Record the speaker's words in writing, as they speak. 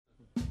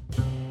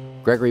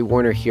Gregory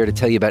Warner here to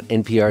tell you about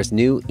NPR's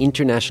new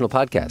international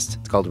podcast.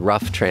 It's called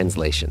Rough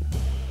Translation.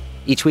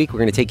 Each week, we're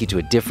going to take you to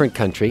a different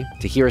country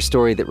to hear a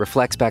story that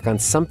reflects back on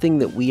something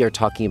that we are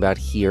talking about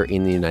here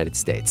in the United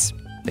States.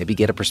 Maybe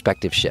get a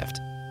perspective shift.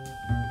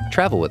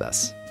 Travel with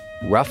us.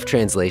 Rough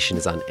Translation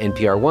is on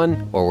NPR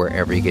One or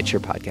wherever you get your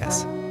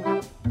podcasts.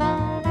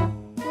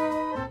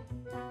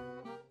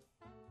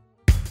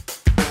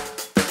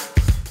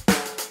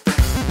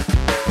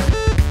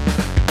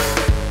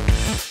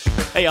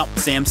 Hey y'all,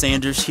 Sam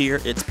Sanders here.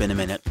 It's been a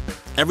minute.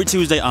 Every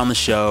Tuesday on the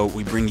show,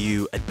 we bring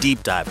you a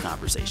deep dive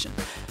conversation.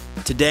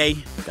 Today,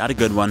 got a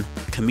good one.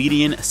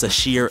 Comedian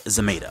Sasheer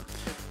Zamata.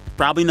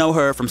 Probably know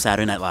her from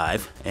Saturday Night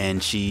Live,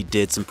 and she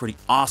did some pretty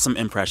awesome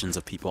impressions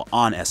of people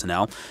on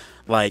SNL,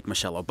 like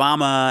Michelle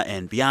Obama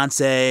and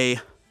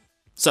Beyonce.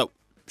 So,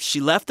 she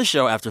left the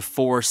show after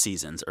 4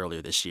 seasons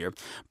earlier this year,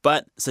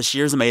 but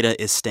Sasheer Zamata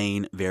is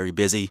staying very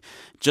busy.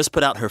 Just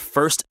put out her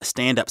first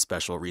stand-up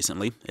special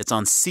recently. It's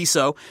on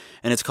Seeso,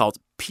 and it's called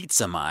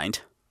Pizza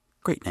Mind.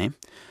 Great name.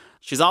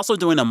 She's also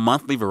doing a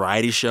monthly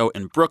variety show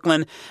in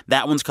Brooklyn.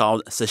 That one's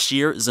called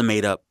Sasheer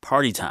Zamata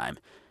Party Time.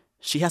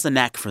 She has a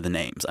knack for the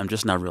names. I'm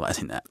just now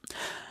realizing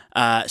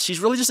that.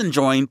 She's really just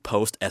enjoying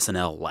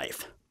post-SNL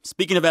life.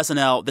 Speaking of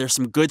SNL, there's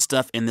some good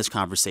stuff in this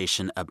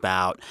conversation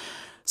about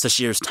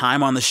Sasheer's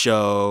time on the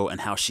show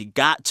and how she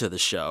got to the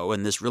show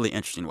in this really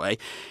interesting way.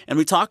 And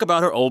we talk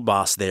about her old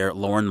boss there,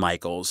 Lorne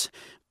Michaels.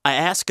 I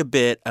ask a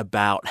bit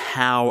about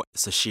how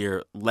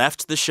Sasheer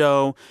left the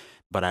show,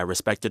 but I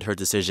respected her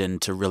decision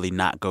to really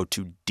not go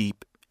too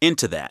deep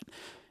into that.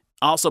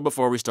 Also,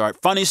 before we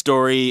start, funny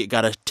story,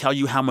 got to tell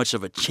you how much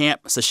of a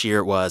champ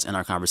Sasheer was in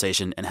our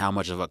conversation and how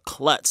much of a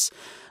klutz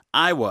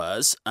I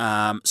was.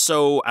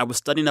 So I was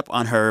studying up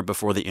on her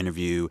before the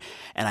interview,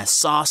 and I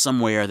saw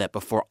somewhere that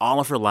before all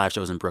of her live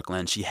shows in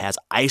Brooklyn, she has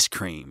ice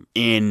cream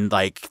in,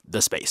 like,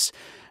 the space.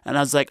 And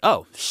I was like,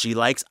 oh, she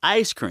likes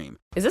ice cream.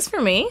 Is this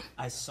for me?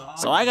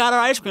 So I got her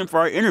ice cream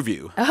for our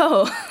interview.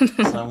 Oh.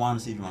 So I wanted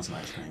to see if you want some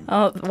ice cream.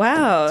 Oh,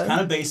 wow. It's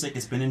kind of basic.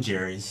 It's Ben and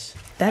Jerry's.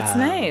 That's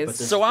nice.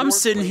 So I'm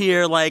sitting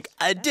here like,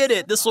 I did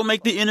it. This will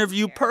make the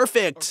interview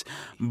perfect.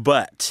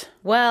 But.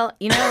 Well,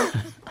 you know,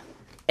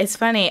 it's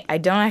funny. I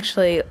don't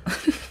actually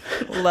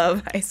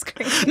love ice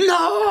cream.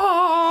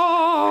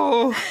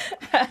 No!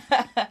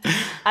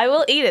 I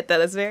will eat it, though.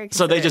 That's very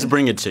So they just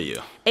bring it to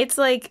you. It's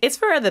like, it's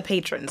for the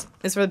patrons.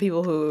 It's for the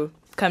people who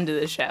come to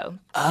the show.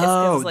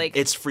 Oh,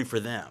 it's free for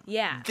them.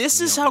 Yeah. This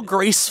is how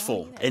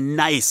graceful and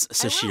nice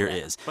Sasheer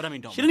is. But I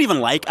mean, she didn't even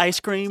like ice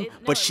cream,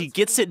 but she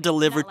gets it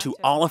delivered to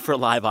all of her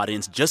live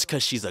audience just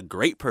because she's a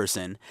great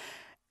person.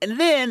 And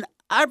then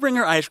I bring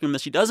her ice cream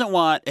that she doesn't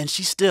want, and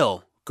she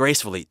still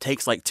gracefully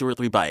takes like 2 or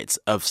 3 bites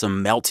of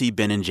some melty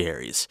Ben and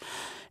Jerry's.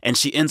 And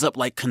she ends up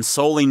like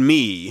consoling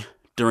me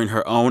during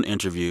her own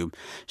interview.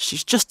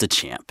 She's just a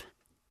champ.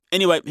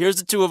 Anyway, here's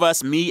the two of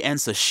us, me and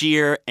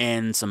Sasheer,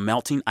 and some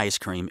melting ice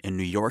cream in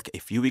New York a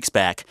few weeks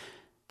back.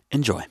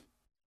 Enjoy.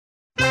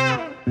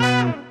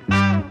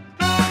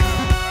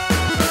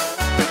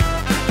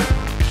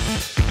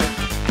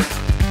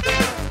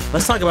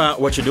 Let's talk about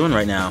what you're doing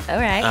right now. All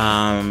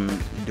right.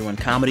 You're doing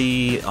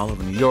comedy all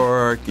over New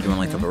York. You're doing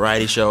like a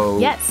variety show.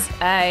 Yes,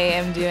 I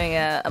am doing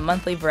a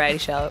monthly variety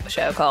show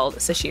called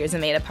Sasheer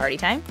Zamata Party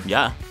Time.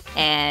 Yeah.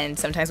 And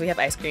sometimes we have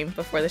ice cream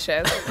before the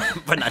show.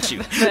 But not you.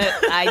 But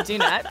I do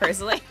not,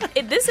 personally.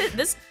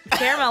 This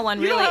caramel one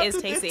really is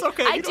tasty. It's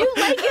okay. I do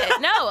like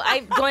it. No,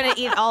 I'm going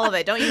to eat all of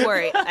it. Don't you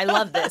worry. I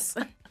love this.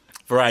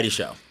 Variety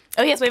show.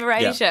 Oh, yes, we have a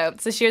variety show.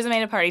 Sasheer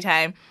Zamata Party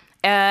Time.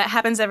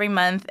 Happens every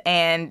month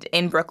and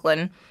in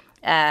Brooklyn.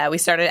 We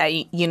started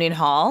at Union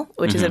Hall,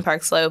 which is in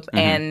Park Slope,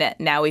 and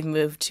now we've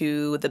moved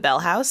to the Bell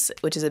House,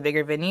 which is a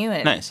bigger venue.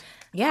 And Nice.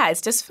 Yeah,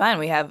 it's just fun.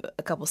 We have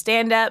a couple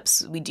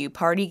stand-ups. We do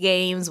party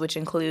games, which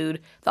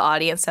include the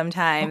audience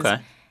sometimes.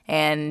 Okay.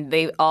 And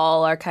they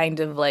all are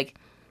kind of like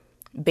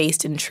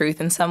based in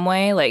truth in some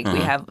way. Like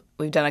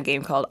we've done a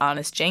game called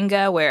Honest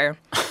Jenga, where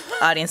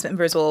audience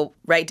members will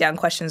write down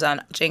questions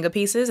on Jenga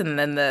pieces, and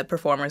then the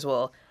performers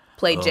will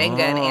play Jenga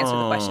and answer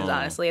the questions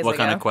honestly as What they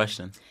kind go. of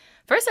questions?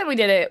 First time we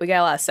did it, we got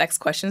a lot of sex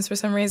questions for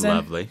some reason.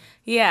 Lovely.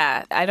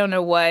 Yeah, I don't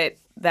know what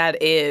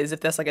that is. If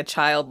that's like a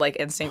childlike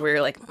instinct where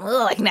you're like,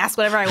 ugh, I can ask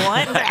whatever I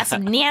want. I'm gonna ask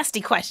some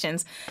nasty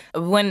questions.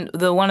 One of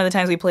the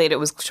times we played, it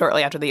was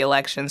shortly after the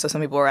election, so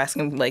some people were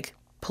asking like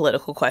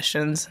political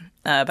questions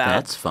about.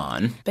 That's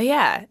fun. But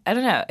yeah, I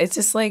don't know. It's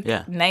just like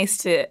nice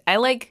to. I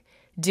like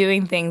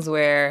doing things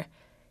where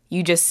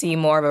you just see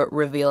more of a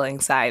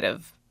revealing side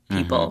of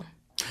people.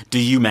 Do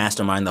you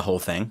mastermind the whole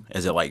thing?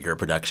 Is it like your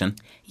production?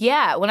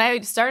 Yeah. When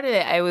I started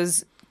it, I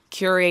was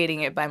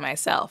curating it by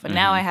myself. And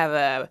now I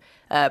have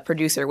a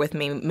producer with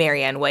me,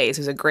 Marianne Ways,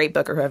 who's a great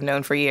booker who I've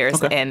known for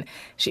years. Okay. And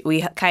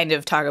we kind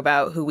of talk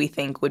about who we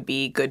think would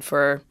be good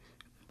for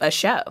a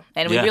show.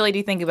 And we really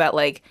do think about,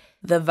 like,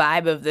 the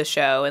vibe of the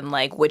show and,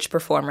 like, which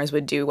performers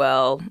would do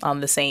well on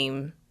the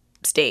same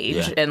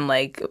stage and,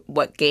 like,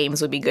 what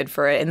games would be good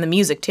for it. And the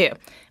music, too.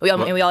 We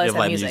always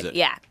have music.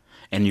 Yeah.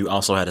 And you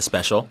also had a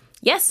special.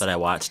 Yes. That I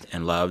watched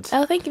and loved.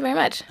 Oh, thank you very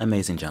much.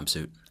 Amazing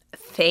jumpsuit.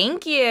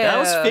 Thank you. That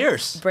was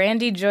fierce.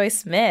 Brandy Joy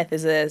Smith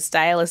is a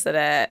stylist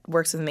that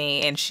works with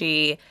me, and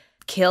she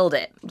killed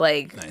it.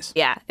 Like, nice.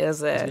 Yeah, it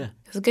was a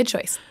good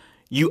choice.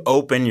 You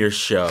open your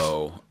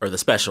show, or the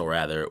special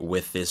rather,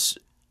 with this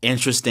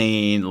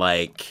interesting,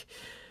 like,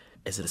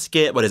 is it a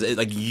skit? What is it?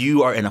 Like,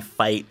 you are in a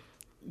fight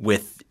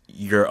with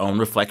your own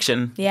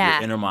reflection,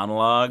 your inner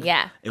monologue.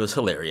 Yeah. It was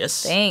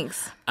hilarious.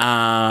 Thanks.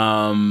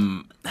 How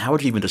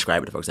would you even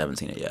describe it if folks haven't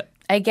seen it yet?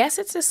 I guess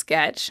it's a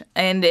sketch,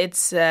 and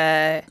it's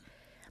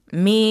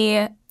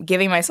me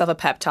giving myself a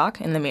pep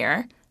talk in the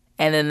mirror,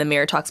 and then the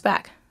mirror talks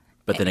back.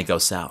 But then it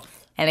goes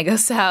south. And it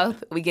goes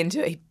south. We get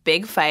into a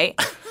big fight,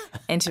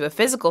 into a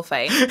physical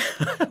fight.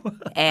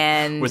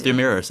 And with your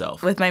mirror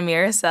self. With my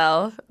mirror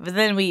self. But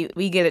then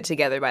we get it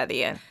together by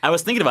the end. I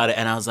was thinking about it,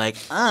 and I was like,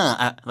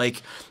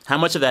 like, how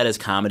much of that is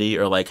comedy,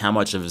 or like how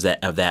much of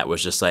that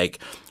was just like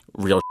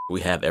real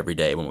we have every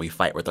day when we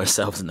fight with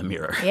ourselves in the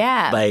mirror?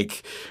 Yeah.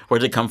 Like, where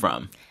did it come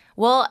from?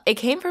 Well, it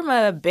came from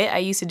a bit I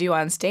used to do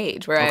on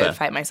stage where I would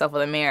fight myself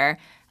with a mirror.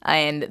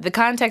 And the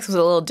context was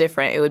a little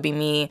different. It would be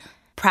me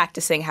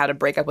practicing how to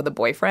break up with a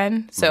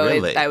boyfriend. So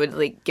really? I would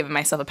like give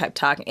myself a pep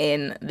talk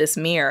in this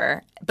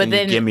mirror. But Can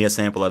you give me a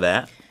sample of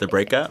that, the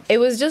breakup? It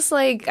was just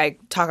like I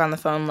talk on the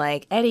phone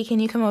like, Eddie, can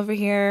you come over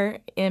here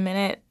in a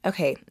minute?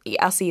 Okay,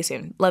 I'll see you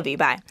soon. Love you.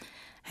 Bye.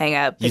 Hang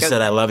up. You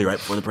said I love you right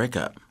before the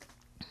breakup.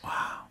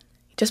 Wow.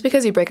 Just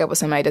because you break up with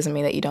somebody doesn't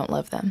mean that you don't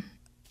love them.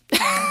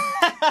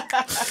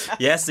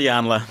 Yes,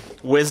 Iyanla.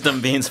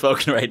 Wisdom being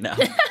spoken right now.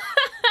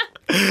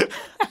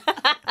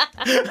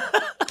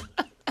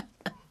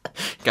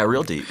 Got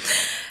real deep.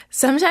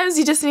 Sometimes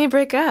you just need to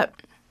break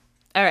up.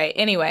 All right,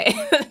 anyway.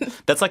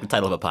 That's like the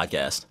title of a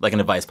podcast, like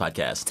an advice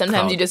podcast.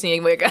 Sometimes you just need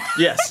to break up.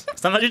 Yes.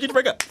 Sometimes you need to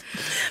break up.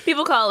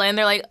 People call in,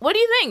 they're like, what do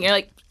you think? You're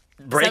like,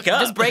 break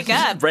up. Just break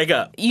up. Break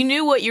up. You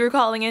knew what you were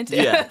calling into.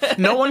 Yeah.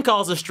 No one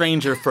calls a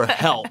stranger for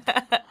help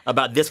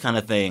about this kind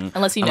of thing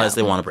unless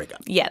they want to break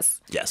up.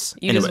 Yes. Yes.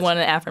 You just want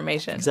an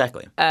affirmation.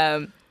 Exactly.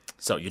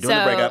 So you're doing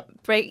the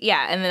breakup.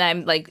 And then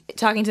I'm like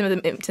talking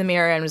to the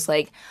mirror and I'm just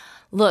like,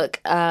 look,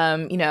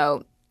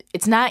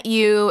 it's not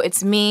you,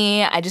 it's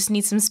me. I just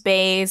need some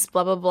space,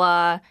 blah, blah,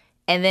 blah.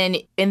 And then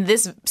in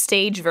this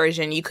stage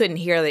version, you couldn't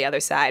hear the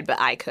other side,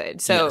 but I could.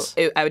 So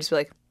I would just be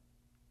like,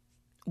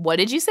 what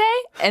did you say?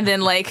 And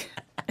then like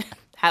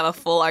have a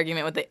full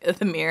argument with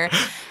the mirror.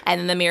 And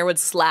then the mirror would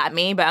slap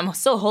me, but I'm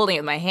still holding it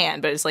with my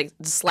hand, but it's like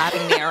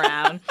slapping me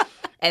around.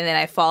 And then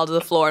I fall to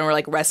the floor and we're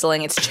like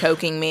wrestling. It's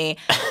choking me.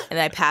 And then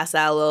I pass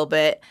out a little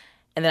bit.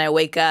 And then I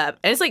wake up.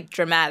 And it's like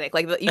dramatic.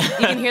 Like you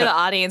can hear the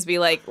audience be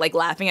like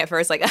laughing at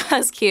first, like,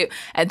 that's cute.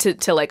 And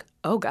to like,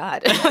 oh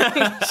God,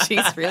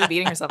 she's really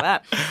beating herself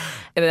up.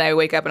 And then I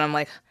wake up and I'm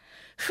like,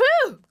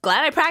 whew,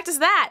 glad I practiced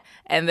that.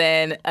 And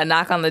then a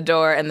knock on the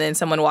door, and then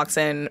someone walks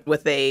in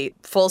with a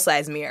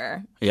full-size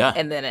mirror. Yeah.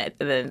 And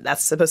then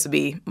that's supposed to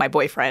be my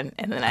boyfriend.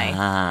 And then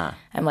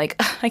I'm like,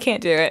 I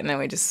can't do it. And then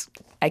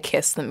I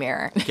kiss the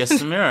mirror. Kiss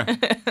the mirror.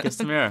 Kiss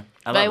the mirror.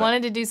 I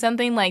wanted to do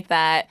something like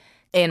that.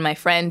 And my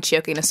friend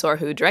Chioke Nasor,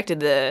 who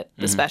directed the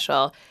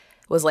special,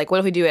 was like, what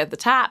if we do it at the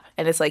top?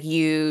 And it's like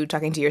you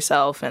talking to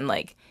yourself and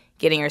like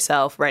getting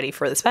yourself ready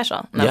for the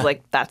special. And I was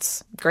like,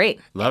 that's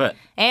great. Love it.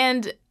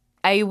 And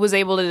I was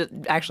able to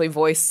actually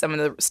voice some of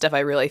the stuff I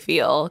really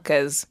feel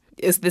because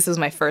this was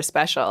my first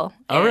special.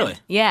 Oh, really?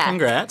 Yeah.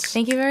 Congrats.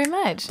 Thank you very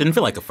much. Didn't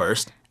feel like a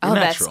first. You're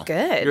natural. That's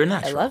good. You're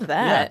natural. I love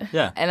that.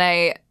 Yeah.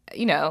 And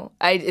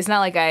it's not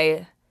like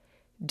I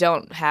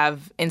don't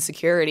have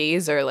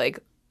insecurities or like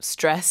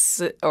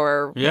stress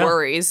or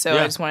worries. So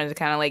I just wanted to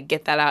kind of like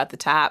get that out at the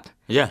top.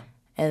 Yeah.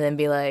 And then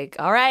be like,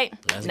 all right,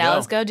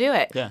 let's go do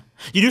it. Yeah.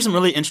 You do some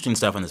really interesting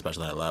stuff on the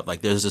special that I love. Like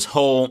there's this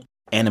whole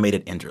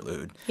animated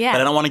interlude that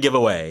I don't want to give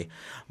away.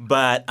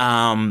 But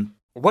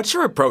what's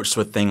your approach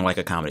to a thing like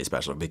a comedy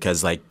special?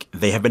 Because like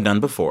they have been done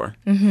before.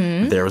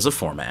 Mm-hmm. There was a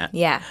format.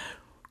 Yeah.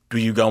 Do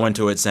you go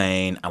into it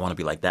saying, I want to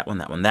be like that one,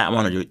 that one, that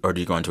one? Or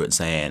do you go into it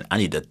saying, I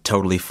need to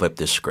totally flip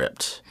this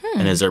script?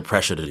 And is there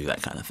pressure to do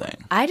that kind of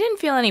thing? I didn't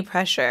feel any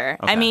pressure.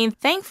 Okay. I mean,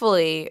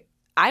 thankfully,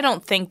 I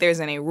don't think there's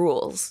any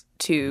rules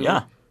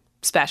to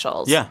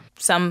specials. Yeah.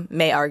 Some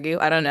may argue.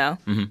 I don't know.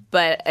 Mm-hmm.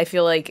 But I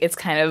feel like it's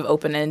kind of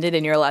open-ended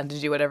and you're allowed to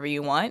do whatever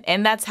you want.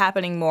 And that's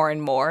happening more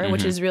and more,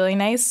 which is really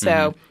nice.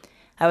 So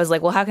I was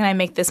like, well, how can I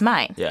make this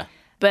mine? Yeah.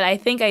 But I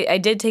think I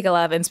did take a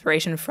lot of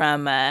inspiration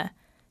from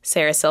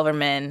Sarah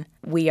Silverman,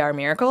 We Are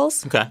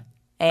Miracles. Okay.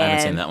 I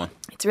haven't seen that one.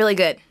 It's really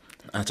good.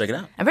 I'll check it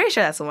out. I'm pretty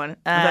sure that's the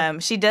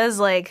one. She does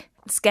like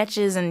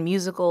sketches and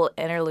musical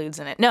interludes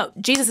in it. No,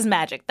 Jesus is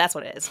Magic. That's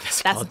what it is.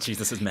 It's called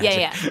Jesus is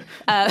Magic.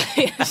 Yeah.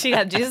 She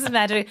got Jesus is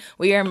Magic,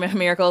 We Are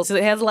Miracles. So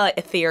it has a lot of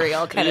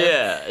ethereal kind of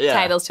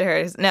titles to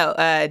hers.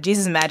 No,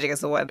 Jesus is Magic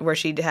is the one where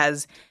she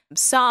has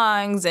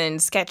songs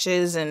and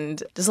sketches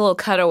and just little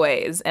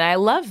cutaways. And I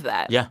love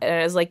that. Yeah. And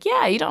I was like,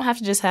 you don't have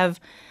to just have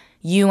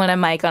you and a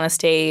mic on a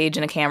stage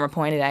and a camera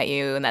pointed at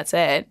you and that's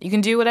it. You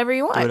can do whatever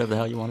you want. Do whatever the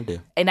hell you want to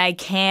do. And I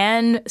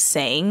can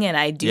sing and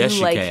I do you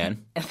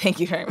can. Thank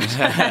you very much.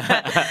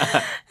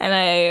 And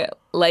I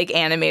like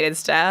animated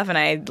stuff and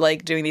I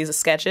like doing these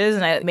sketches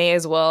and I may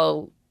as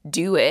well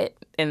do it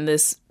in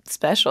this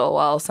special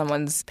while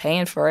someone's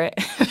paying for it.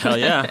 Hell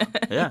yeah.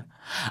 Yeah.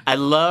 I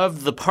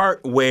love the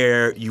part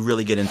where you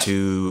really get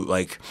into,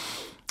 like,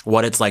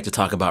 what it's like to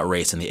talk about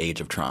race in the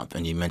age of Trump.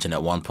 And you mentioned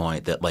at one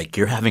point that, like,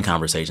 you're having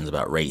conversations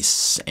about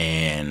race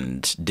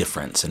and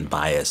difference and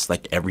bias,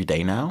 like, every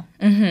day now.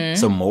 Mm-hmm.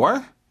 So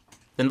more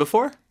than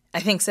before? I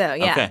think so,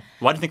 yeah. Okay.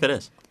 Why do you think that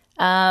is?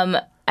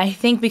 I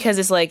think because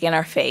it's, like, in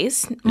our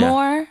face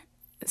more. Yeah.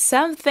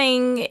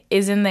 Something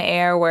is in the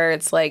air where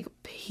it's, like,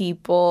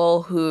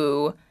 people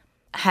who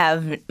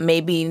have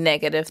maybe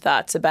negative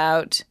thoughts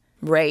about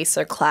race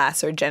or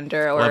class or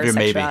gender or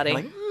sexuality.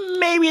 Like,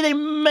 maybe they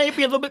may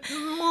be a little bit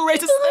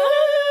racist.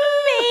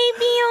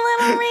 Maybe a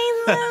little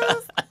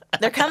racist.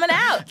 They're coming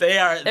out. They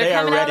are coming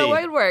ready. out of the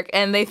woodwork,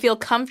 and they feel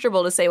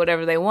comfortable to say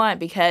whatever they want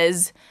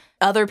because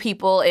other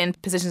people in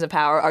positions of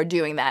power are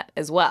doing that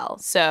as well.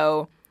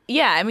 So,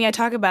 yeah, I mean, I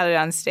talk about it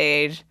on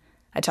stage.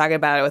 I talk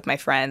about it with my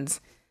friends.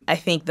 I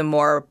think the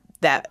more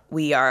that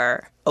we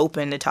are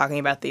open to talking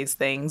about these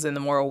things and the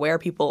more aware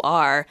people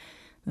are,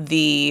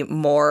 the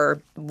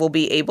more we'll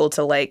be able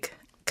to, like,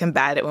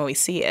 combat it when we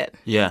see it.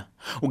 Yeah.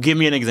 Well, give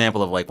me an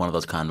example of, like, one of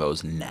those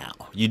convos now.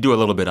 You do a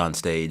little bit on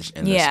stage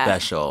in the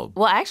special.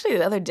 Well, actually,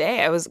 the other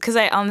day, because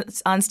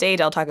on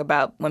stage, I'll talk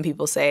about when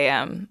people say,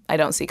 I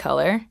don't see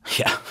color.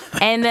 Yeah.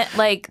 And,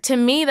 like, to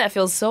me, that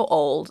feels so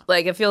old.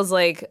 Like, it feels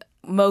like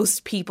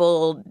most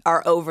people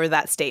are over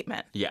that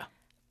statement. Yeah.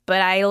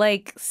 But I,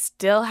 like,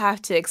 still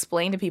have to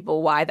explain to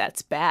people why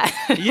that's bad.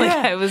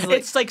 Yeah. Like,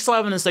 it's like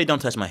slapping and say,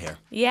 don't touch my hair.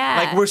 Yeah.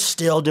 Like, we're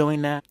still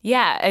doing that.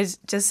 Yeah. I was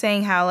just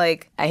saying how,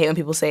 like, I hate when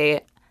people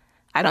say,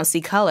 I don't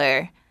see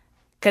color.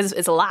 Because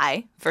it's a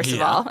lie, first of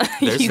all.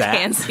 You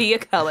can see a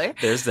color.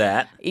 There's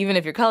that. Even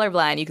if you're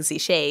colorblind, you can see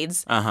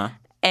shades. Uh-huh.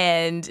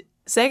 And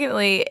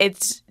secondly,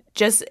 it's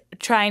just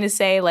trying to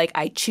say, like,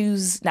 I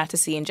choose not to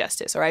see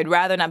injustice, or I'd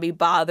rather not be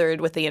bothered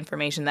with the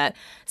information that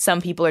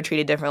some people are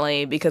treated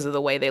differently because of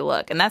the way they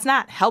look. And that's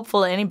not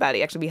helpful to anybody.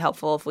 It'd actually be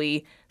helpful if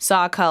we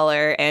saw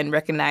color and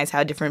recognize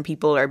how different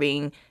people are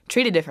being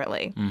treated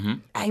differently. Mm-hmm.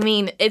 I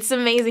mean, it's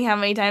amazing how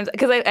many times,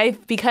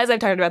 because I've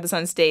talked about this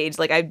on stage,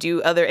 like, I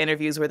do other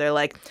interviews where they're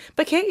like,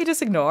 but can't you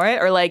just ignore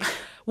it? Or like,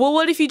 well,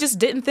 what if you just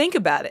didn't think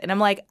about it? And I'm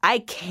like, I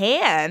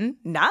can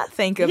not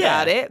think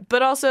about it,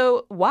 but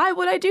also, why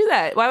would I do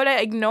that? Why would I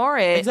ignore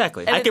it?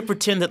 Exactly. I could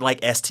pretend that,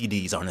 like,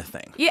 STDs aren't a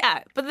thing.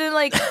 Yeah, but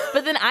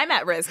then I'm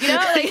at risk, you know?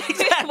 Like,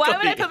 exactly. Why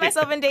would I put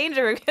myself in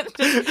danger just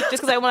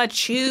because I want to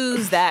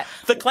choose that?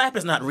 The clap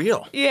is not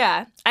real.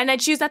 Yeah, and I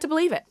choose not to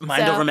believe it.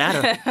 Mind over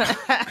matter.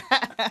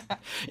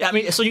 Yeah, I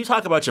mean, so you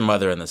talk about your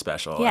mother in the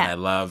special, and I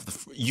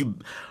love you.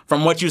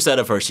 From what you said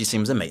of her, she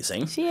seems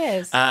amazing. She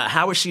is.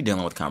 How is she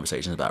dealing with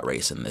conversations about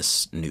race in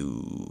this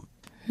new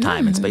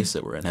time and space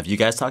that we're in? Have you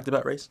guys talked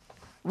about race?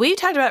 We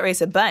talked about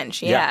race a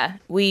bunch, yeah.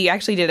 We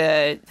actually did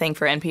a thing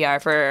for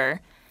NPR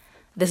for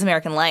This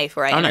American Life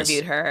where I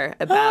interviewed her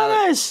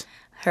about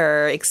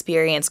her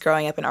experience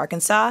growing up in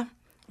Arkansas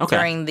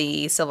during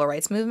the Civil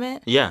Rights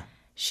Movement. Yeah.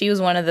 She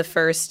was one of the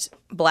first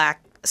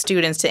Black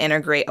students to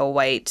integrate a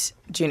white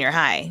junior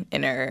high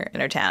in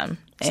her town.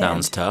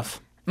 Sounds tough.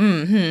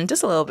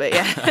 Just a little bit,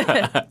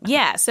 yeah.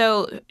 Yeah,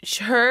 so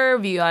her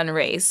view on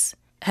race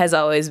has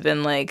always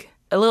been, like,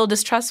 a little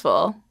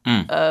distrustful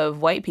of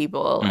white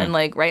people, and,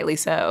 like, rightly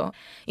so.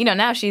 You know,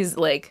 now she's,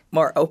 like,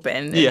 more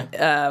open.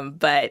 Yeah.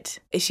 But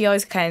she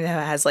always kind of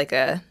has, like,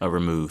 a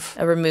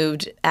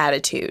removed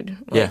attitude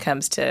when it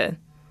comes to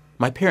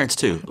my parents,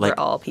 too. Like,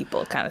 we're all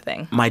people kind of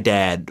thing. My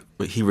dad,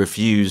 he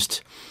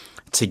refused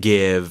to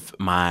give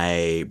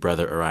my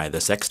brother Uriah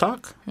the sex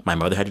talk. My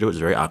mother had to do it. It was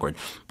very awkward.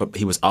 But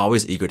he was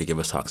always eager to give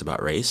us talks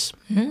about race.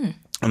 Mm.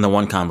 And the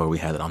one convo we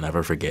had that I'll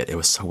never forget, it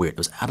was so weird. It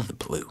was out of the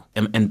blue.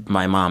 And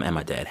my mom and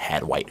my dad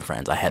had white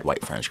friends. I had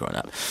white friends growing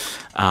up.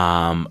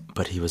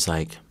 But he was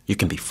like, you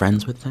can be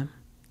friends with them,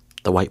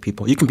 the white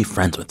people. You can be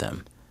friends with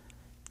them.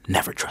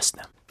 Never trust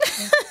them.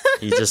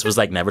 He just was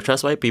like, never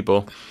trust white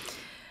people.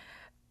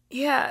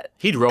 Yeah.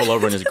 He'd roll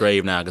over in his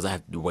grave now because I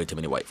have way too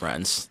many white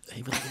friends.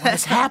 He'd be like, what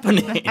is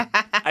happening?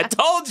 I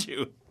told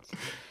you.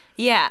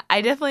 Yeah,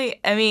 I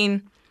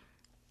mean,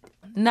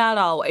 not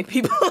all white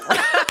people.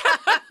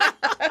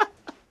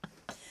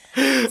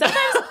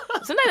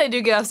 Sometimes I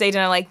do get off stage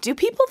and I'm like, do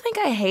people think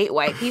I hate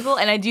white people?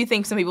 And I do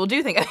think some people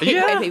do think I hate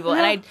white people.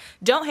 And I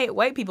don't hate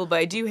white people, but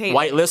I do hate...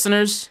 White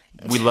listeners,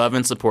 we love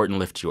and support and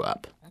lift you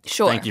up.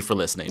 Sure. Thank you for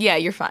listening. Yeah,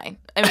 you're fine.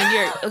 I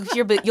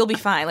mean, you'll be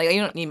fine. Like, you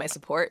don't need my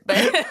support, but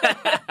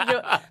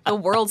the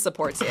world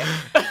supports you. See,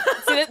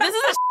 this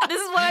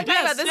is what I'm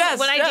talking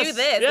about. I do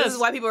this. This is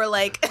why people are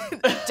like,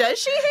 does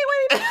she hate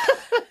white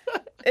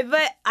people?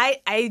 But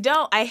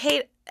I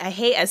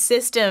hate a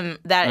system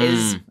that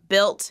is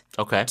built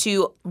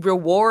to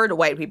reward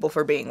white people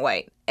for being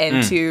white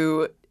and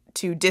to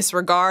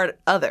disregard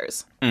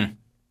others.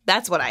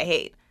 That's what I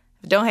hate.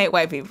 I don't hate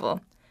white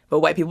people. But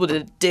white people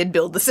did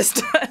build the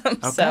system.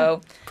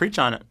 So preach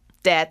on it.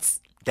 That's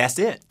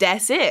it.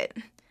 That's it.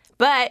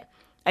 But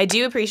I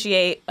do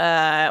appreciate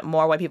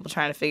more white people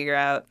trying to be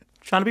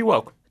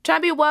woke.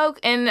 Trying to be woke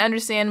and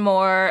understand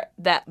more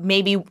that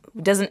maybe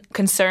doesn't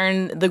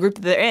concern the group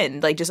that they're in.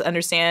 Like, just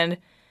understand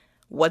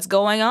what's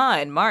going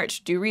on,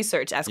 march, do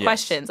research, ask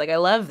questions. Like, I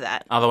love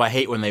that. Although I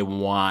hate when they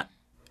want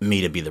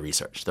me to be the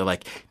research. They're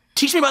like,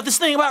 teach me about this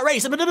thing about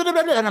race. And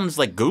I'm just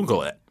like,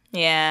 Google it.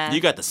 Yeah.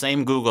 You got the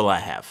same Google I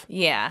have.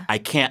 Yeah. I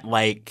can't,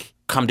 like,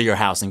 come to your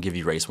house and give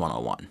you Race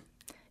 101.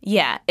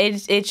 Yeah.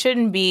 It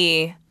shouldn't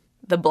be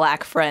the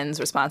black friend's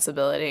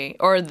responsibility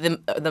or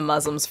the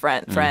Muslim's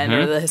friend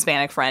or the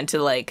Hispanic friend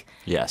to, like,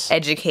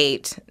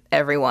 educate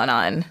everyone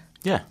on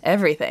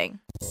everything.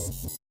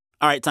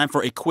 All right, time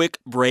for a quick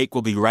break.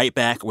 We'll be right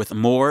back with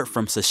more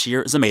from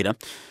Sasheer Zamata,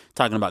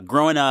 talking about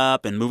growing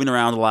up and moving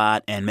around a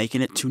lot and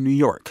making it to New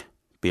York.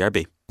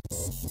 BRB.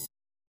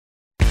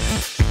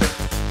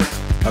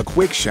 A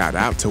quick shout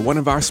out to one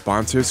of our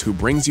sponsors who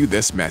brings you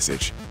this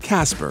message.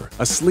 Casper,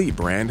 a sleep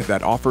brand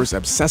that offers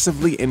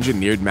obsessively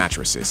engineered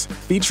mattresses,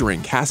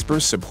 featuring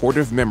Casper's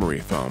supportive memory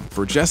foam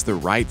for just the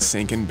right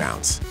sink and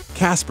bounce.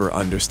 Casper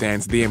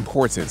understands the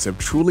importance of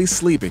truly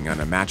sleeping on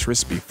a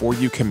mattress before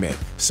you commit.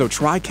 So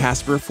try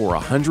Casper for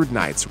 100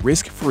 nights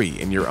risk-free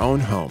in your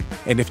own home.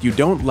 And if you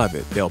don't love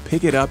it, they'll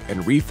pick it up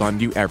and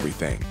refund you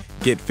everything.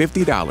 Get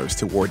 $50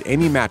 toward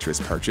any mattress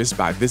purchase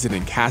by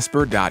visiting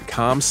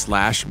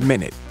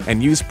casper.com/minute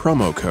and use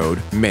promo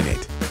code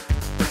MINUTE.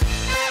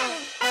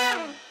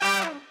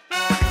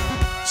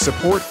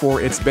 Support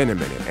for It's Been a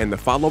Minute and the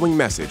following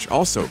message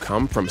also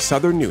come from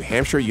Southern New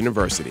Hampshire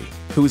University,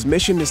 whose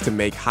mission is to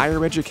make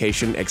higher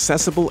education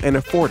accessible and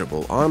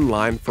affordable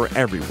online for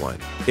everyone.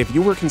 If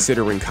you are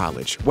considering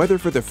college, whether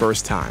for the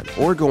first time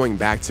or going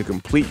back to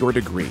complete your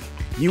degree,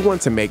 you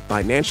want to make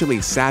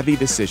financially savvy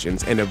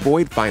decisions and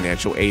avoid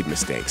financial aid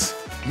mistakes.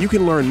 You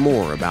can learn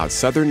more about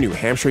Southern New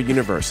Hampshire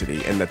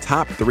University and the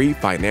top 3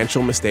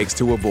 financial mistakes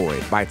to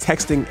avoid by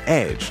texting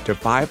EDGE to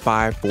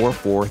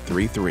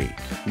 554433.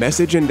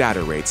 Message and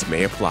data rates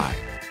may apply.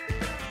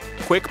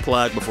 Quick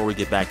plug before we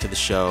get back to the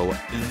show.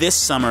 This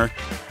summer,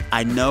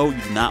 I know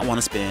you do not want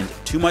to spend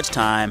too much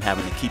time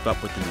having to keep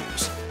up with the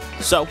news.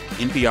 So,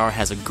 NPR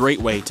has a great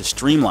way to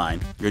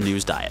streamline your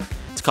news diet.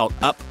 It's called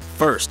Up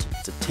First.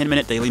 It's a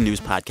 10-minute daily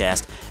news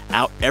podcast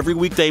out every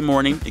weekday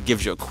morning. It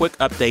gives you a quick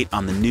update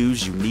on the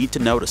news you need to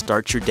know to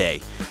start your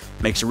day.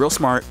 Makes you real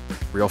smart,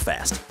 real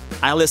fast.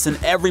 I listen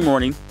every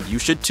morning. You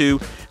should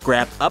too.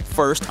 Grab Up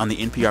First on the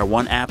NPR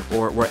One app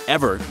or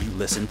wherever you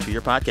listen to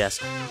your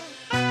podcast.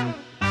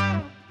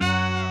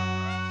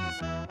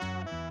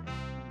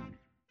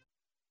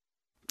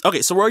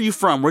 Okay, so where are you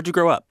from? Where'd you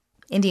grow up?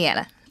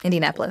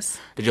 Indianapolis.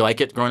 Did you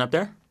like it growing up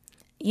there?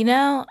 You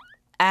know,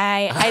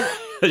 I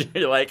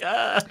You're like,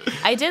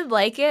 I did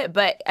like it,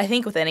 but I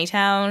think with any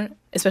town,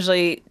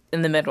 especially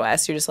in the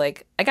Midwest, you're just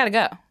like, I gotta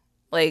go.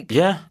 Like,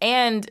 yeah.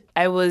 And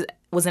I was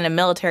in a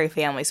military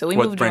family, so we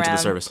What moved branch around. of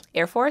the service?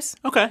 Air Force.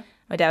 Okay.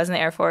 My dad was in the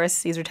Air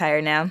Force. He's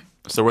retired now.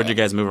 So where'd you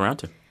guys move around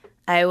to?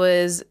 I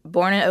was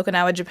born in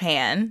Okinawa,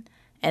 Japan,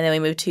 and then we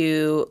moved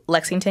to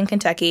Lexington,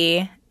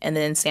 Kentucky, and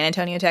then San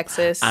Antonio,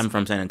 Texas. I'm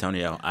from San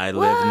Antonio. I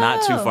live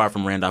not too far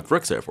from Randolph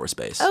Brooks Air Force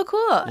Base. Oh,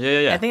 cool.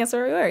 Yeah. I think that's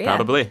where we were, yeah.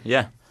 Probably,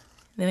 yeah.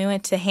 Then we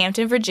went to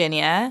Hampton,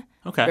 Virginia,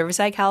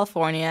 Riverside,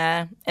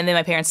 California, and then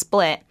my parents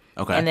split.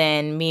 Okay. And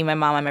then me, my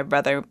mom, and my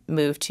brother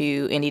moved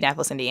to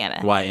Indianapolis, Indiana.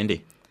 Why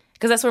Indy?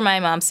 Because that's where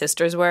my mom's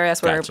sisters were.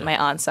 That's where Gotcha. my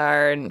aunts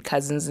are and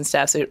cousins and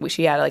stuff. So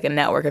she had like a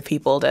network of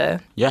people to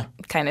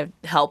kind of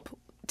help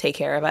take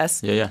care of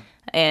us. Yeah.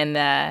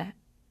 And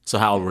so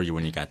how old were you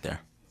when you got there?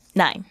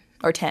 9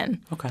 or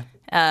 10. Okay.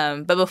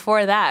 But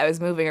before that, I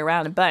was moving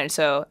around a bunch.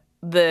 So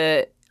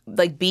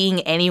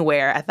being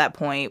anywhere at that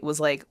point was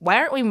like, why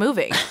aren't we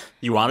moving?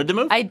 You wanted to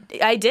move? I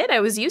did. I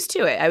was used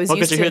to it.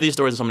 Because you hear these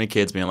stories of so many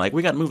kids being like,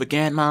 we got to move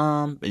again,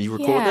 Mom. And you were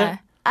cool with it?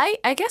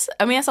 I guess,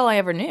 that's all I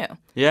ever knew.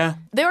 Yeah.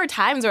 There were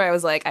times where I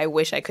was like, I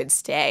wish I could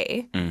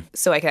stay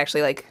so I could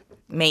actually like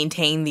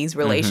maintain these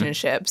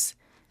relationships.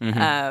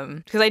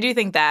 Because I do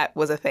think that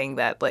was a thing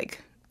that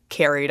like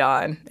carried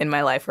on in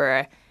my life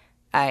where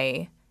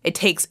it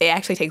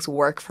actually takes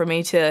work for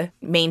me to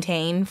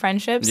maintain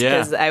friendships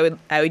because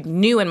I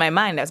knew in my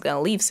mind I was going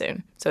to leave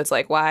soon. So it's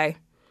like, why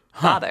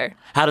bother?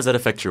 How does that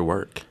affect your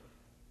work?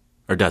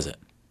 Or does it?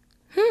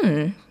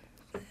 I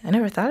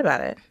never thought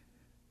about it.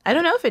 I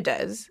don't know if it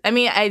does. I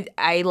mean,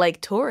 I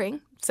like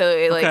touring. So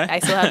I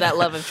still have that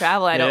love of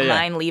travel. I don't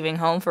mind leaving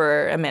home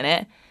for a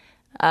minute.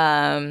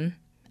 I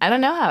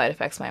don't know how it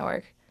affects my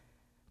work.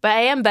 But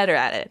I am better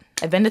at it.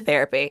 I've been to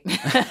therapy.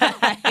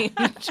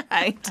 I'm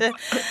trying to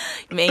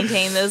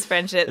maintain those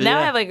friendships. Now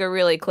I have like a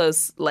really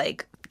close,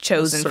 like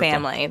chosen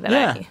family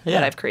that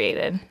I've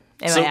created,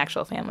 and my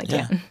actual family too.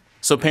 Yeah.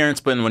 So parents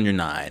split when you're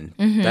 9.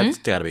 That's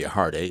got to be a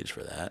hard age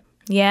for that.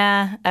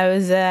 Yeah, I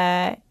was,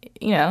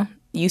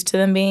 used to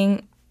them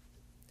being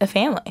a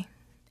family,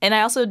 and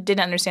I also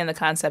didn't understand the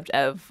concept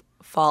of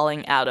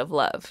falling out of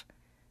love.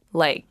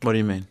 Like, what do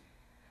you mean?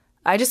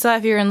 I just thought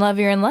if you're in love,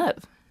 you're in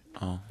love.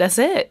 Oh. That's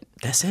it.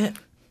 That's it.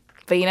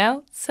 But,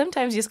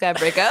 sometimes you just got to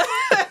break up.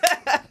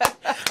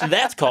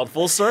 That's called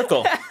full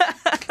circle.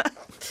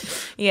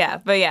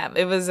 It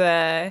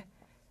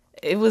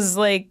was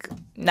like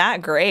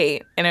not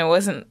great, and it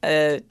wasn't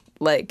a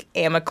like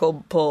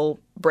amicable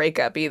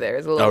breakup either. It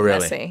was a little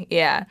messy.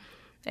 Yeah.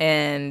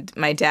 and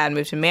my dad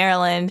moved to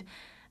Maryland,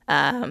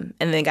 and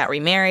then got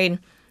remarried,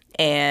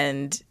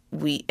 and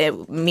me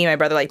and my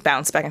brother like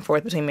bounced back and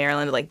forth between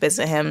Maryland to like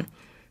visit him.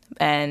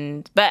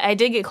 But I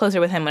did get closer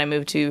with him when I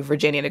moved to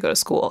Virginia to go to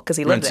school because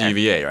he lived there. Went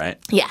to UVA, right?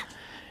 Yeah.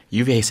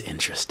 UVA's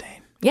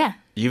interesting. Yeah.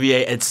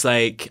 UVA, it's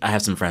like I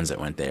have some friends that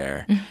went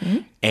there,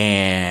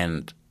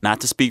 and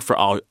not to speak for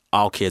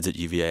all kids at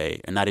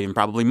UVA, and not even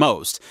probably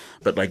most,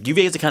 but like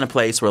UVA is the kind of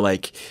place where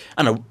like,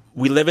 I don't know,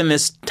 we live in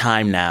this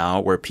time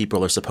now where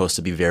people are supposed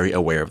to be very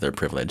aware of their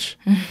privilege.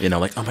 You know,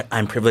 like, oh,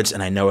 I'm privileged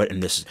and I know it,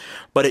 and this.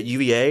 But at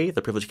UVA,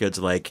 the privileged kids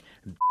are like,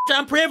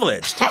 I'm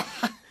privileged.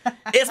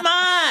 It's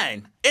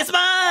mine. It's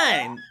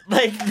mine.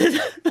 Like,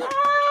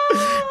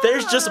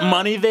 there's just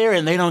money there,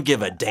 and they don't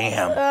give a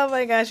damn. Oh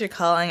my gosh, you're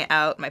calling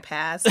out my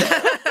past.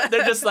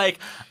 They're just like,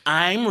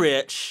 I'm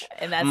rich.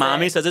 And that's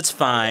Mommy it. says it's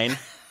fine.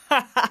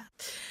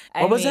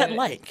 What was that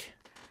like?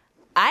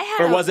 I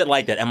had, or was it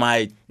like that? Am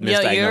I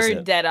misdiagnosing? No, you're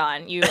it? dead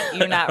on.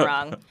 You're not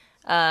wrong.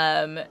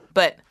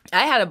 But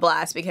I had a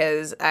blast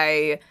because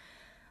I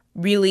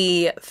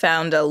really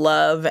found a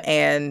love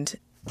and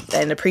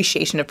an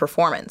appreciation of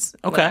performance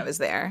when I was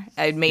there.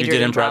 I majored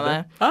in drama.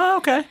 There? Oh,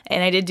 okay.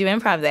 And I did do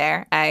improv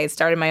there. I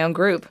started my own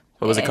group.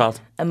 What was it called?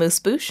 Amuse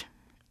Bouche.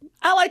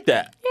 I like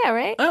that. Yeah,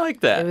 right? I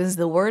like that. It was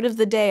the word of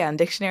the day on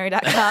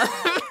dictionary.com.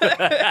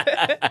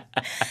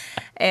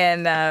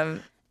 And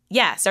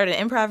started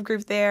an improv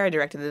group there. I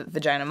directed the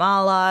Vagina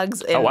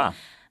Monologues. And, oh, wow.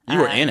 You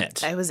were in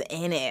it. I was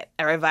in it.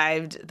 I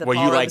revived the Were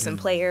Paul you like Robeson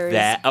Players.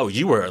 that? Oh,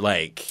 you were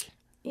like...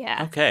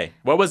 Yeah. Okay.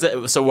 What was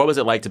it? So what was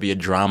it like to be a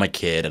drama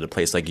kid at a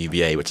place like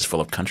UVA, which is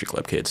full of country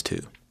club kids,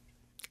 too?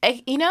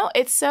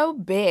 It's so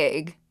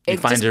big. You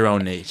find your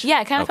own niche. Yeah,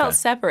 it kind of felt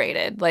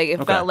separated. Like,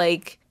 it felt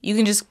like you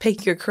can just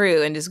pick your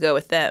crew and just go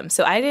with them.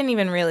 So I didn't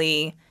even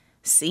really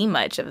see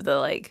much of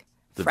the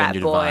frat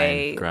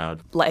boy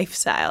crowd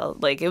lifestyle.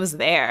 Like, it was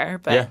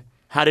there. But yeah.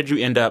 How did you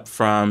end up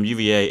from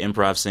UVA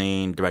improv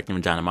scene, directing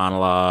Vagina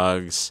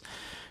Monologues,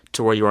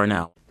 to where you are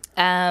now?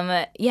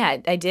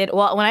 I did.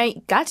 Well, when I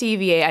got to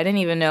UVA, I didn't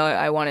even know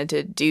I wanted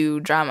to do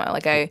drama.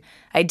 Like,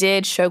 I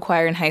did show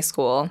choir in high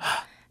school.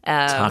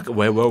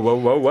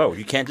 Whoa.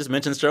 You can't just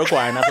mention show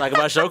choir and not talk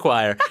about show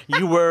choir.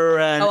 You were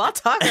I'll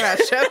talk about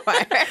show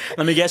choir.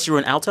 Let me guess, you were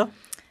an alto?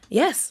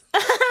 Yes.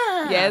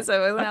 Yes, I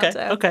was an alto.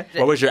 Okay.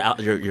 What was your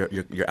outfit,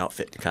 your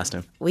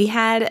costume? We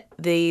had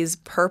these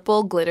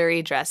purple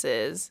glittery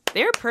dresses.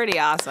 They were pretty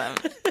awesome.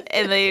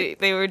 And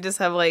they would just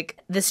have like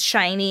this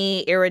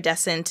shiny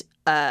iridescent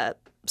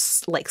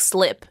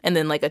slip and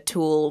then like a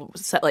tulle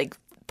like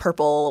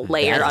purple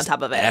layer on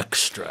top of it.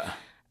 Extra.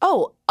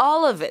 Oh,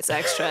 all of it's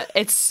extra.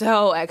 It's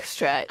so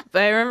extra.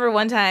 But I remember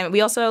one time we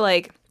also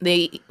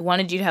they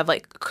wanted you to have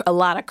like a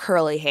lot of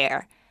curly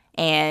hair,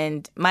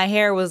 and my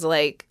hair was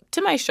like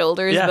to my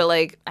shoulders, but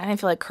like I didn't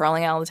feel like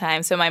curling it all the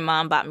time. So my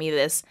mom bought me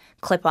this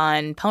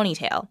clip-on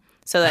ponytail.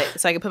 So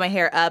I could put my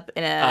hair up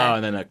in a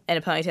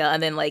ponytail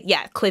and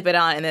then clip it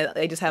on, and then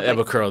I just have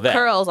like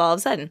curls all of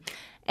a sudden.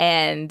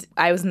 And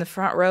I was in the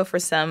front row for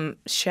some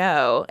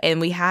show, and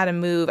we had a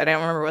move. I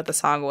don't remember what the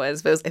song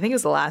was, but I think it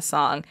was the last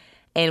song.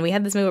 And we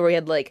had this move where we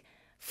had like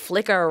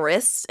flick our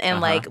wrists and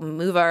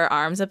move our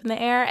arms up in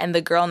the air. And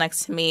the girl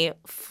next to me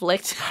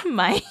flicked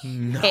my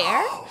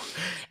hair,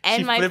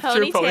 and she my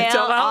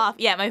ponytail off.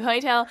 Yeah, my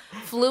ponytail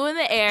flew in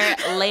the air,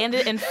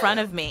 landed in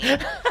front of me.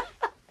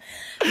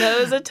 No,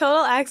 it was a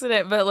total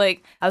accident, but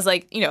like I was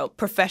like,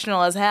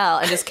 professional as hell,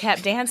 and just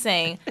kept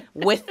dancing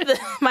with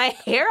my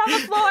hair on the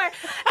floor,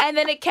 and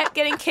then it kept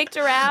getting kicked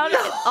around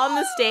on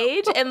the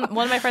stage. And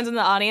one of my friends in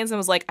the audience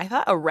was like, "I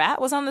thought a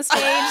rat was on the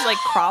stage, like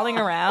crawling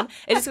around."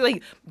 It just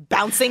like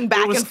bouncing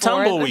back and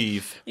forth. It was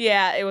tumbleweave.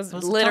 Yeah, it was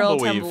literal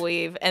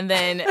tumbleweave. And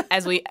then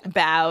as we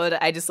bowed,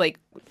 I just like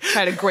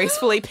try to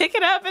gracefully pick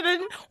it up and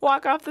then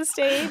walk off the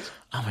stage.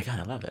 Oh my God,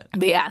 I love it.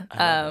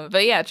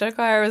 But yeah, show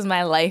choir was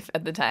my life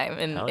at the time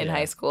in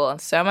high school.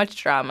 So much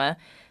drama.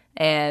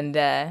 And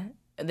then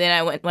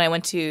when I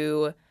went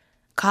to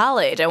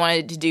college, I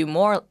wanted to do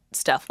more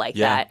stuff like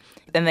that.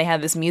 Then they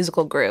had this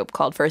musical group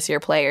called First Year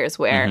Players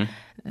where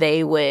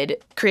they would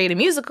create a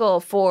musical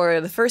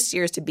for the first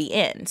years to be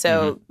in.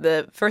 So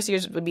the first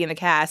years would be in the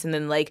cast, and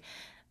then like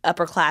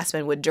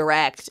upperclassmen would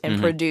direct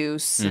and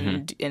produce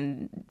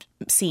and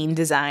scene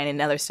design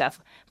and other stuff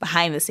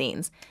behind the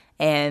scenes.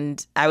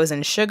 And I was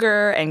in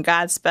Sugar and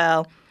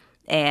Godspell,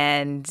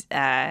 and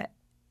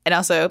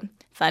also,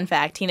 fun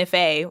fact, Tina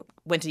Fey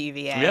went to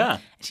UVA. Yeah.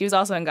 She was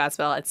also in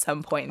Godspell at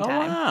some point in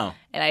time. Wow.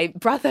 And I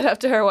brought that up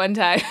to her one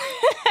time.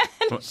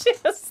 And she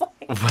was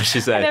like, what'd she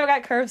say? I never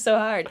got curved so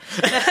hard.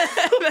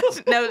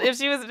 No,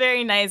 she was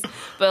very nice.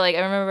 But like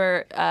I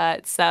remember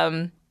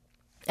some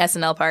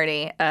SNL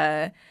party,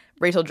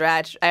 Rachel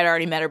Dratch, I had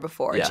already met her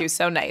before, and she was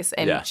so nice.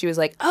 And she was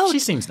like, oh. She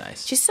seems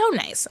nice. She's so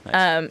nice.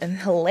 And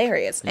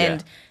hilarious. Yeah.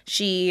 And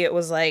she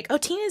was like, oh,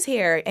 Tina's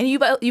here. And you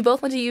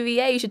both went to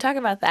UVA. You should talk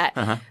about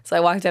that. So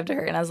I walked up to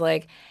her, and I was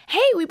like, hey,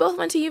 we both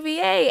went to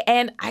UVA.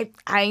 And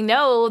I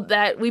know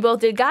that we both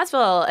did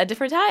gospel at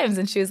different times.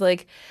 And she was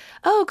like,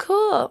 oh,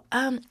 cool.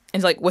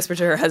 And like whispered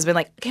to her husband,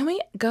 like, can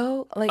we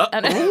go? Like,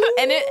 and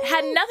it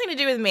had nothing to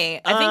do with me.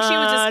 I think she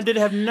was just. Did it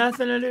have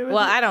nothing to do with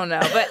Well, I don't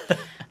know. But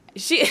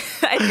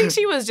I think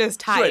she was just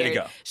tired. Ready to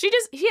go. She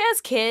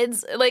has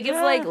kids. Like, it's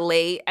like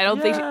late.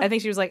 I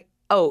think she was like,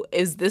 oh,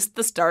 is this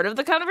the start of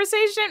the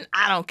conversation?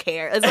 I don't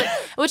care. It's like,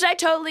 which I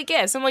totally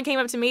get. Someone came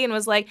up to me and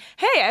was like,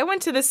 hey, I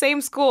went to the same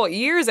school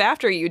years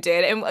after you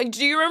did. And like,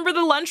 do you remember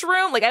the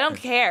lunchroom? Like, I don't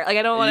care. Like,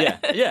 I don't want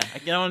to. Yeah, I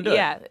don't want to do it.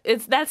 Yeah,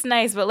 that's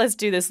nice, but let's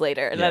do this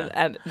later.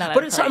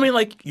 But it's, I mean,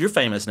 like, you're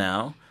famous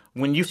now.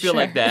 When you feel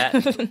like that,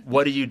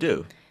 what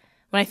do?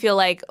 When I feel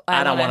like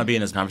I don't want to be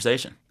in this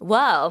conversation.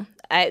 Well,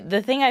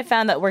 the thing I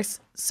found that works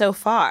so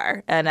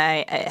far, and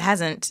it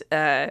hasn't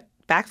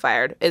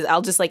backfired, is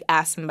I'll just like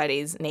ask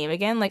somebody's name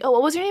again, like, oh,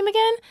 what was your name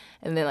again?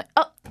 And they're like,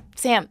 oh,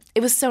 Sam,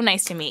 it was so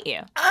nice to meet you.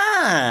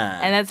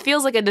 And that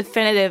feels like a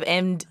definitive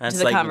end to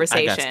the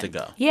conversation. I got to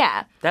go.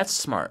 Yeah. That's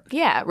smart.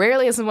 Yeah.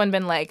 Rarely has someone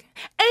been like,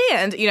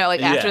 and,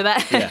 like after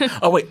that. Yeah.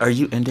 Oh, wait, are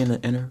you ending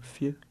the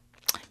interview?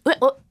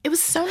 Well, it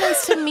was so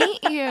nice to meet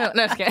you.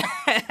 No, just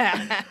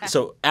kidding.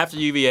 So after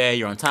UVA,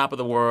 you're on top of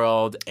the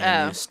world,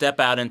 and you step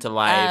out into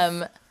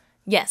life.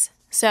 Yes.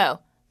 So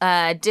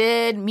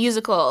did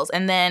musicals,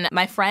 and then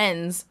my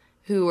friends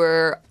who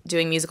were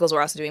doing musicals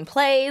were also doing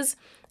plays,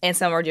 and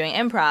some were doing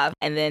improv.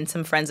 And then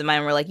some friends of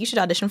mine were like, you should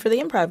audition for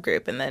the improv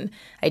group. And then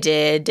I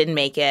didn't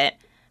make it,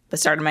 but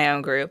started my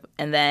own group.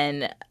 And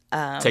then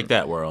Take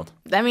that, world.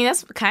 I mean,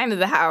 that's kind of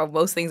how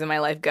most things in my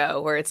life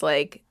go, where it's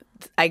like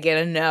I get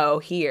a no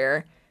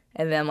here,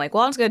 and then I'm like,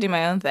 well, I'm just going to do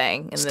my own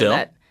thing. And Still?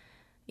 Then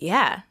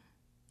yeah.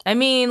 I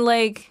mean,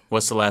 like...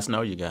 What's the last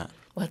no you got?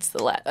 What's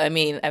the last... I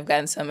mean, I've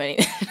gotten so many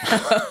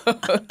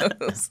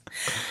no's.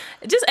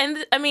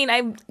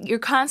 You're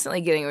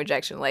constantly getting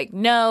rejection. Like,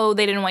 no,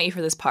 they didn't want you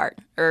for this part.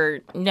 Or,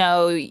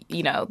 no,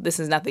 this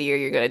is not the year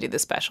you're going to do the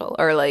special.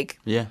 Or, like...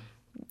 Yeah.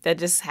 That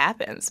just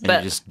happens. And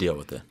you just deal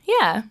with it.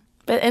 Yeah.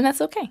 And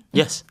that's okay.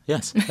 Yes. Yeah.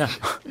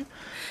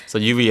 So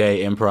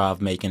UVA,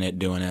 improv, making it,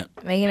 doing it.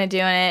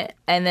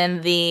 And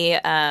then the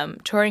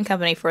touring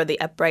company for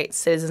the Upright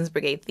Citizens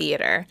Brigade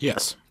Theater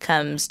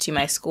comes to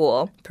my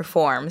school,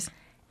 performs,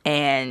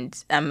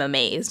 and I'm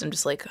amazed. I'm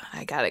just like,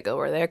 I got to go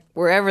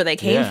wherever they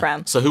came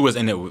from. So who was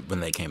in it when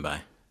they came by?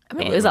 I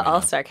mean, it was an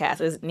all-star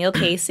cast. It was Neil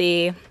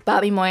Casey,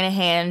 Bobby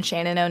Moynihan,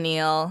 Shannon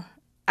O'Neill.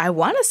 I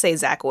want to say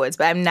Zach Woods,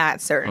 but I'm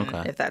not certain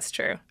if that's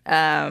true.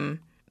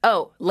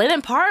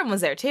 Lennon Parham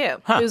was there, too.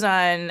 He was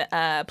on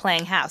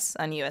Playing House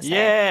on USA.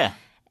 Yeah.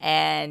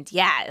 And,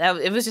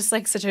 it was just,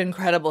 like, such an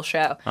incredible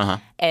show.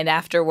 And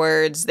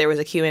afterwards, there was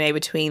a Q&A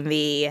between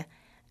the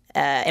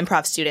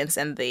improv students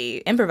and the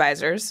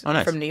improvisers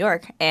from New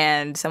York.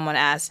 And someone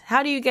asked,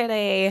 how do you get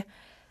a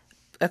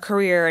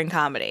career in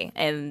comedy?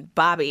 And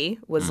Bobby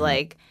was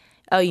like,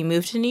 oh, you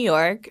move to New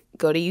York,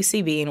 go to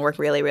UCB, and work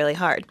really, really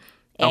hard.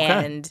 Okay.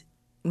 And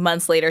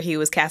months later, he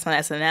was cast on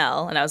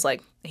SNL. And I was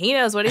like, he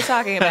knows what he's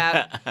talking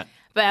about.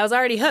 But I was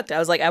already hooked. I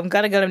was like, I'm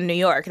going to go to New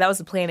York. That was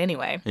the plan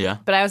anyway. Yeah.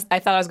 But I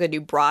thought I was going to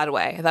do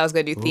Broadway. I thought I was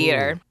going to do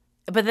theater.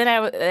 Ooh. But then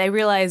I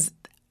realized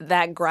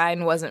that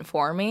grind wasn't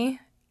for me.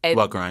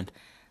 What grind?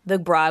 The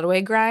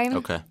Broadway grind.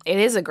 Okay. It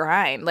is a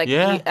grind. Like,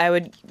 I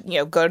would,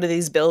 go to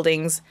these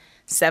buildings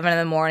 7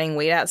 a.m,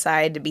 wait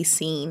outside to be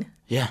seen.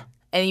 Yeah.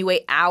 And you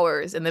wait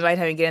hours. And then by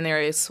the time you get in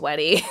there, you're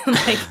sweaty.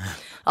 Like,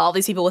 all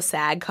these people with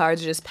SAG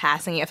cards are just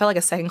passing you. I felt like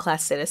a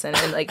second-class citizen.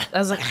 And, like, I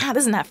was like,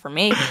 this is not for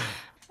me.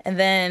 And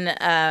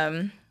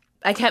then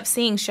I kept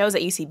seeing shows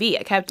at UCB.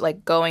 I kept,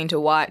 like, going to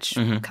watch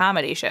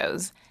comedy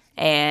shows.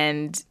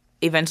 And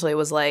eventually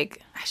was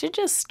like, I should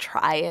just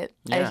try it.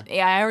 Yeah.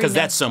 I already because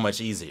that's so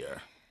much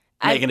easier.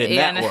 Making it in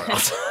that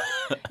world.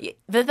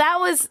 But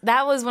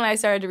that was when I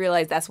started to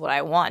realize that's what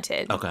I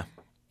wanted. Okay.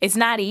 It's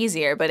not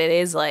easier, but it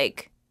is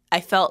like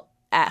I felt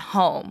at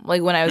home.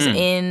 Like when I was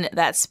in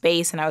that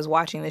space and I was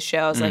watching the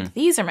show, I was like,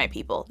 these are my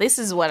people. This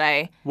is what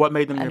What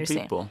made them understand.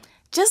 your people?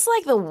 Just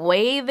like the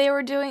way they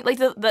were doing. Like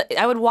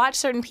I would watch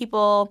certain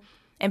people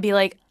and be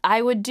like,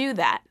 I would do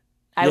that.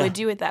 I would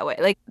do it that way.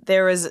 Like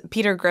there was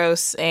Peter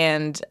Gross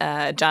and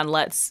John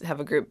Lutz have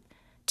a group,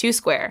 Two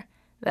Square,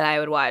 that I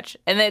would watch.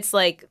 And it's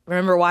like, I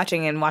remember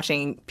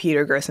watching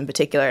Peter Gross in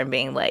particular and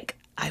being like,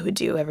 I would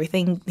do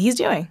everything he's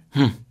doing.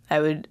 I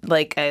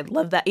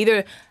love that.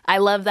 Either I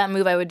love that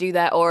move, I would do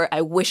that, or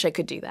I wish I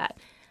could do that.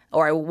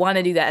 Or I want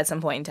to do that at some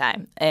point in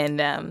time.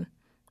 And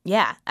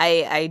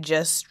I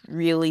just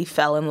really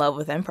fell in love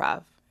with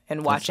improv.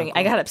 And watching, so cool.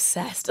 I got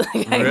obsessed.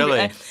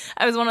 Really?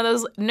 I was one of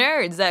those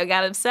nerds that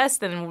got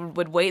obsessed and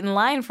would wait in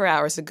line for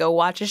hours to go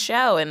watch a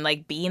show and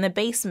like be in the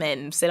basement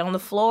and sit on the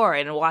floor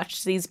and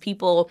watch these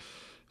people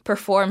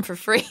perform for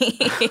free.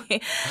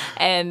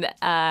 and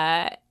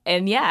I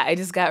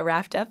just got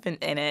wrapped up in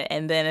it.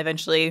 And then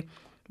eventually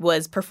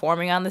was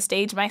performing on the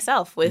stage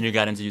myself. And you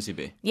got into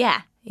UCB.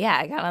 Yeah,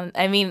 I got on.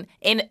 I mean,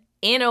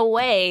 in a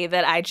way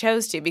that I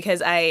chose to,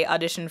 because I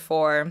auditioned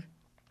for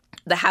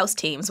the house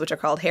teams, which are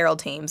called Herald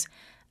teams.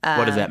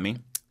 What does that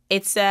mean?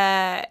 It's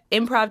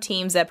improv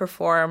teams that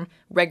perform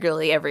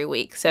regularly every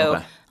week.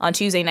 So on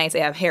Tuesday nights,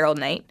 they have Herald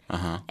Night,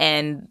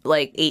 and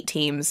like 8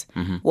 teams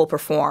will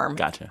perform.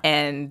 Gotcha.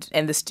 And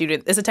it's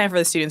a time for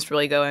the students to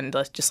really go and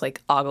just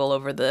like ogle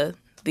over the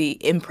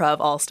improv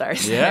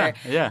all-stars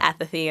at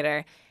the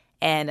theater.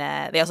 And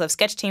they also have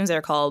sketch teams that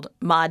are called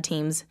mod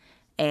teams,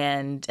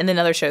 and then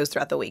other shows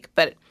throughout the week.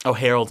 But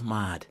Herald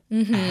Mod.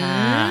 Mm-hmm.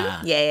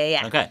 Ah.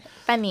 Yeah. Okay.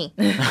 Funny.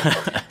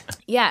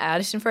 Yeah, I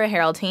auditioned for a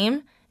Herald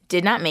team.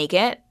 Did not make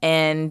it,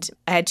 and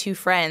I had 2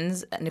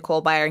 friends,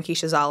 Nicole Byer and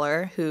Keisha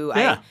Zoller, who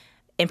I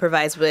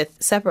improvised with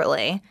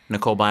separately.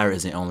 Nicole Byer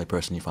is the only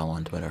person you follow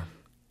on Twitter.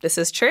 This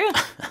is true.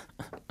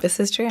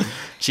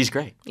 She's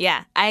great.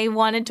 Yeah, I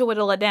wanted to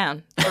whittle it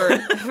down for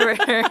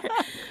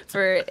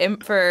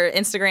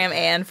Instagram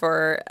and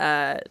for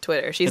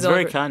Twitter. It's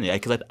very Kanye,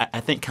 because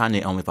I think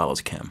Kanye only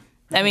follows Kim.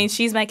 I mean,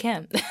 she's my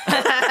Kim.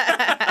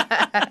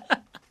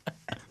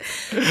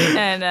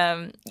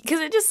 And because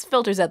it just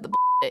filters out the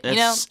you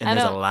know, and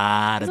there's a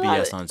lot of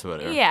BS on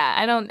Twitter.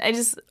 Yeah,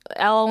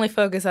 I'll only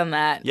focus on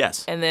that.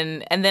 Yes. And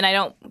then I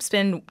don't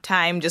spend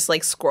time just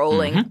like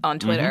scrolling on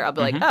Twitter. I'll be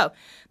like, oh,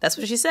 that's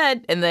what she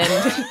said, and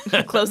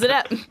then close it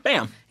up.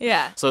 Bam.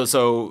 Yeah.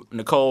 So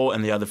Nicole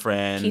and the other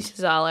friend, Keisha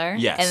Zoller.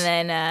 Yes.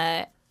 And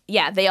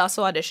then they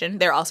also auditioned.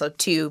 They're also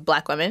 2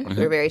 Black women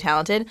who are very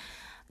talented.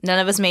 None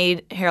of us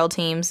made Herald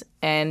teams,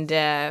 and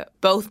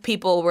both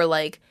people were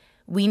like,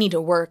 we need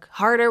to work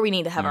harder. We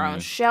need to have our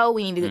own show.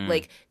 We need to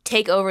like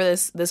take over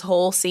this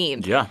whole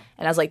scene. Yeah.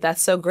 And I was like,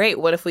 that's so great.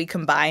 What if we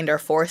combined our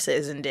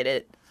forces and did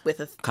it with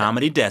a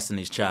Comedy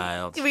Destiny's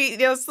Child.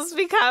 It's supposed to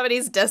be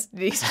Comedy's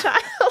Destiny's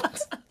Child.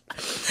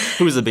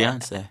 Who's the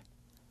Beyonce?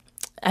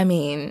 I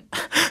mean,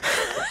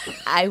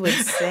 I would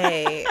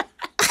say,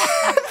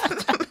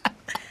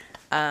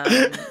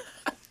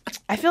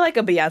 I feel like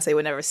a Beyonce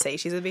would never say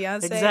she's a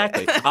Beyonce.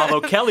 Exactly.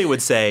 Although Kelly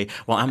would say,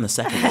 well, I'm the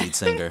second lead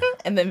singer.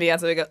 And then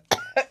Beyonce would go,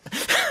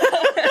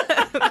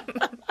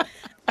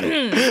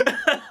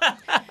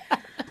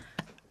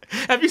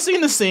 Have you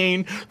seen the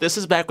scene? This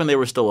is back when they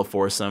were still a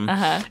foursome,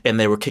 and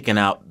they were kicking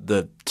out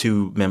the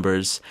 2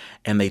 members,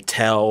 and they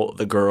tell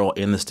the girl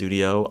in the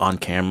studio on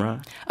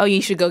camera, oh,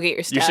 you should go get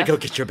your stuff. you should go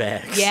get your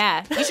bags.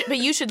 Yeah,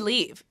 you should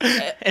leave.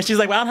 And she's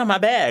like, well, I don't have my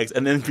bags.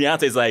 And then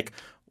Beyonce's like,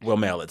 we'll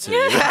mail it to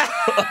you.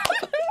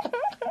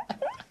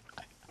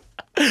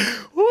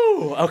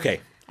 Woo, okay.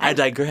 I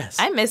digress.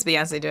 I miss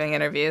Beyonce doing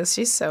interviews.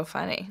 She's so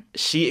funny.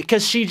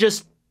 Because she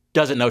just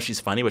doesn't know she's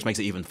funny, which makes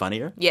it even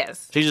funnier.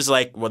 Yes. She's just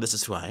like, well, this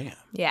is who I am.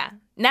 Yeah.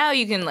 Now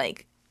you can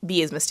like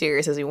be as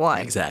mysterious as you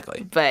want.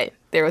 Exactly. But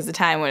there was a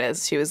time when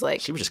she was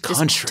like, she was just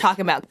country,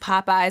 talking about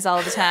Popeyes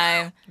all the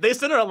time. They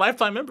sent her a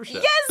lifetime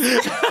membership.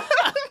 Yes.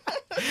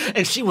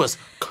 And she was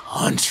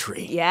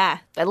country. Yeah,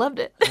 I loved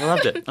it. I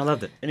loved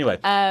it. Anyway,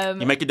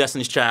 you make your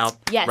Destiny's Child.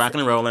 Yes. Rockin'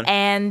 and rolling.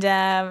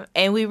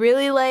 And we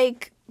really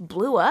like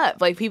blew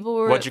up. Like people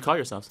were. What'd you call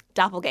yourselves?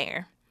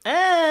 Doppelganger.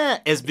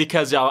 It's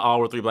because y'all all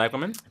were 3 Black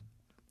women?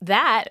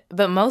 That,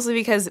 but mostly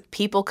because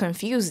people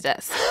confused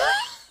us,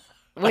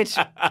 which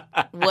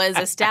was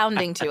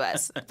astounding to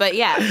us. But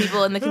yeah,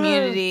 people in the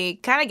community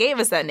kind of gave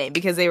us that name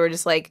because they were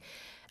just like,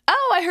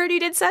 oh, I heard you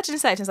did such and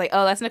such. And it's like,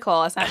 oh, that's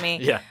Nicole, that's not me.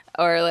 Yeah.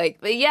 Or like,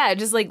 but yeah,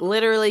 just like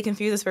literally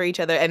confuse us for each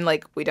other. And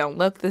like, we don't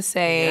look the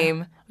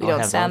same. Yeah. We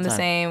don't sound the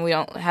same. We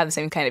don't have the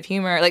same kind of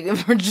humor. Like,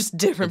 we're just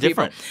different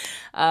people.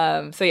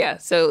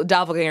 So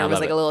Doppelganger was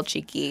like a little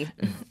cheeky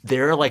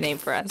there are like name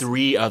for us.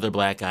 3 other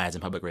Black guys in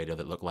public radio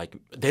that look like,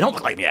 they don't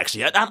look like me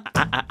actually.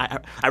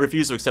 I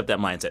refuse to accept that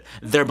mindset.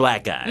 They're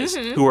Black guys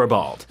who are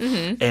bald.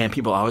 And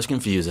people always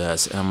confuse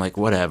us. And I'm like,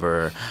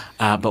 whatever.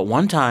 But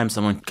one time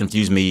someone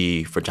confused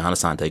me for John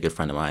Asante, a good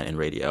friend of mine in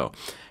radio.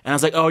 And I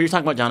was like, oh, you're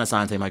talking about John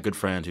Asante, my good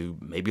friend who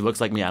maybe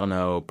looks like me, I don't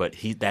know, but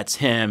that's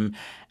him.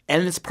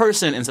 And this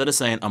person, instead of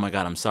saying, oh, my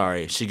God, I'm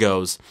sorry, she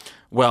goes,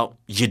 well,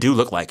 you do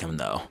look like him,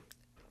 though.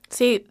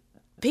 See,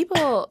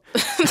 people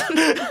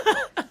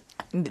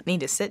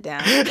need to sit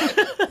down.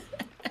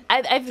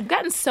 I've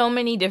gotten so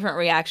many different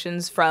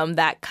reactions from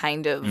that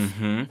kind of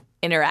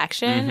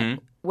interaction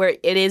where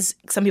it is,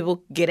 some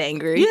people get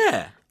angry.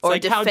 Yeah. Or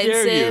like, defensive. How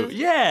dare you?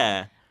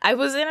 Yeah. I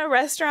was in a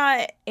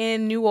restaurant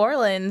in New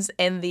Orleans,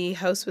 and the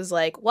host was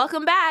like,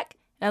 welcome back.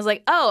 And I was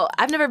like, oh,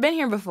 I've never been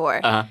here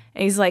before. And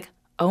he's like,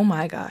 oh,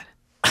 my God.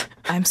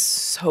 I'm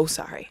so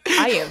sorry.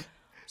 I am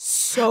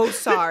so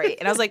sorry.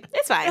 And I was like,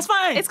 it's fine. It's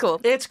fine. It's cool.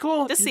 It's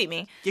cool. Just seat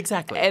me.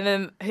 Exactly. And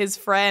then his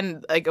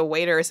friend, like a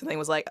waiter or something,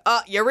 was like,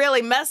 oh, you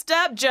really messed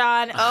up,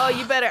 John. Oh,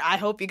 you better. I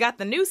hope you got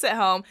the noose at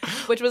home.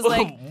 Which was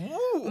like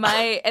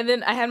and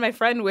then I had my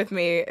friend with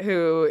me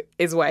who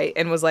is white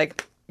and was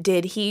like,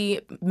 did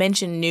he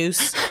mention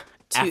noose?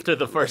 After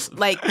the first,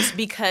 like,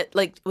 because,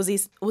 like, was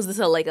this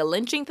a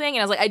lynching thing?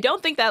 And I was like, I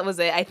don't think that was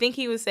it. I think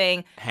he was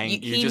saying you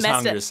he just messed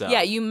hung up. yourself.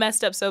 Yeah, you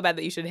messed up so bad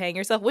that you should hang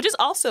yourself, which is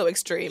also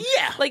extreme.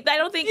 Yeah, like I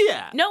don't think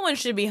no one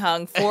should be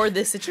hung for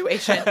this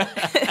situation.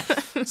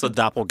 So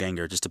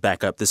Doppelganger, just to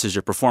back up, this is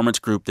your performance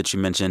group that you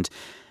mentioned.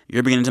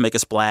 You're beginning to make a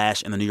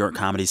splash in the New York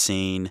comedy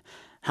scene.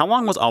 How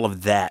long was all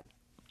of that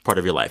part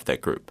of your life,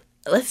 that group?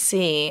 Let's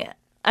see.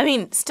 I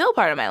mean, still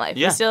part of my life.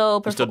 Yeah. We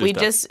still You still do we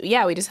stuff.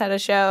 just had a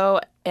show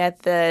at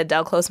the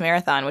Del Close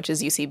Marathon, which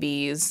is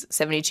UCB's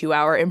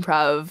 72-hour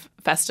improv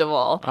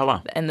festival. Oh,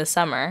 wow. In the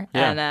summer.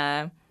 Yeah.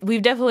 And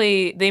we've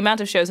definitely, the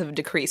amount of shows have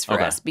decreased for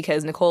Okay. us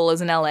because Nicole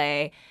is in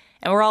LA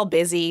and we're all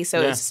busy.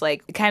 So Yeah. it's just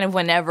like kind of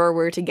whenever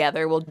we're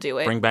together, we'll do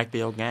it. Bring back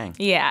the old gang.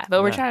 Yeah,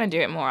 but we're Yeah. trying to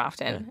do it more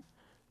often.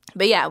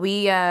 But yeah,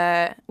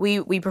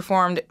 we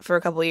performed for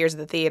a couple of years at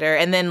the theater,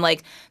 and then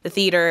like the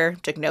theater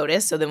took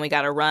notice, so then we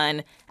got a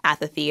run at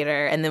the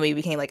theater, and then we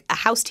became like a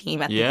house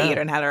team at the Yeah.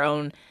 theater and had our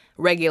own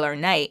regular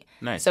night.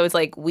 Nice. So it's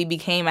like we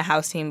became a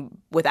house team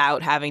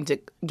without having to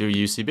Do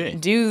UCB.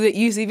 do the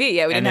UCB.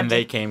 Yeah, we And didn't then have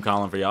they to. came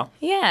calling for y'all.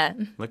 Yeah,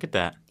 Look at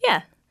that.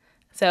 yeah.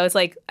 So it's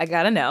like I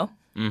gotta know.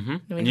 Mm-hmm.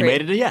 we And you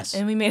create- made it a yes.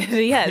 And we made it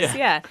a yes, Yeah.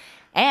 yeah.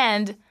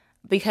 And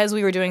because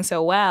we were doing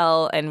so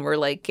well and we're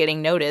like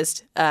getting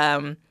noticed,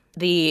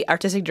 the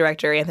artistic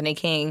director, Anthony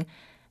King,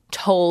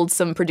 told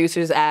some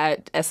producers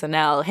at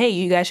SNL, hey,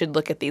 you guys should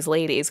look at these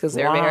ladies because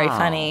they're very Wow.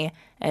 funny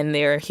and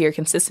they're here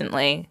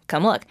consistently.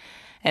 Come look.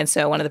 And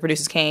so one of the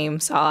producers came,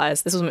 saw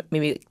us. This was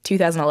maybe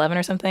 2011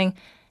 or something.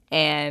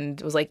 And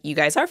was like, you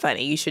guys are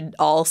funny. You should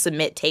all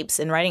submit tapes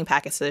and writing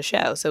packets to the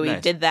show. So we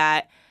Nice. did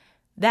that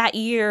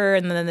year,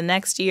 and then the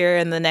next year,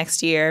 and the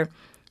next year.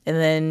 And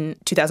then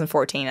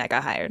 2014, I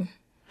got hired.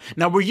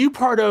 Now, were you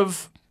part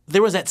of,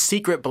 there was that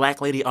secret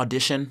Black Lady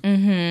audition.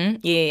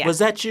 Yeah. Was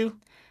that you?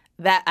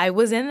 That I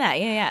was in that.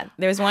 Yeah.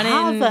 There was one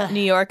How in the-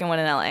 New York and one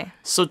in LA.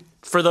 So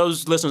for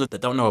those listeners that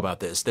don't know about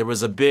this, there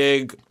was a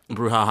big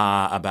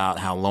brouhaha about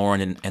how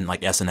Lauren and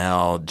like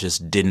SNL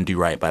just didn't do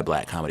right by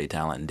Black comedy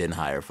talent and didn't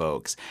hire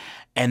folks.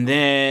 And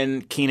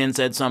then Keenan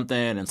said something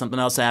and something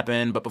else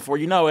happened. But before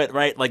you know it,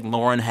 right, like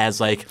Lauren has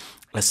like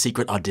a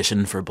secret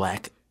audition for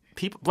Black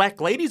people, Black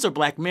ladies or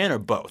Black men or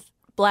both.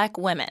 Black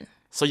women.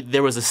 So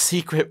there was a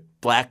secret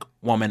Black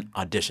woman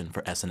audition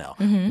for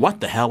SNL.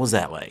 What the hell was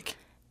that like?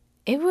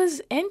 It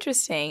was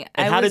interesting.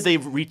 And how did they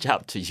reach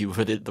out to you?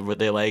 Were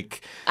they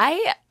like,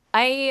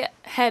 I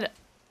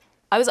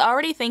was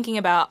already thinking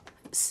about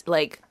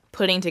like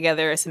putting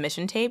together a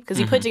submission tape because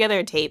you put together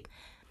a tape,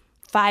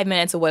 5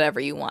 minutes of whatever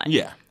you want.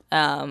 yeah,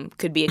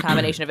 Could be a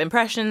combination of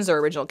impressions or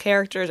original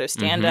characters or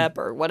stand up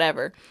or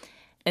whatever.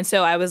 And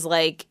so I was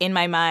like in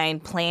my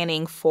mind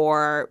planning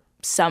for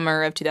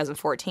summer of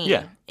 2014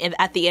 Yeah.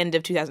 at the end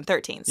of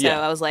 2013. So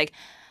Yeah. I was like,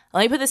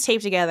 let me put this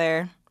tape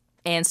together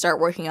and start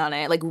working on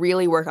it, like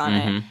really work on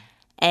it.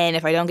 And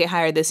if I don't get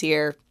hired this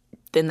year,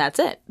 then that's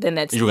it. Then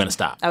that's you were going to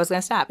stop. I was going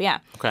to stop, yeah.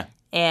 Okay.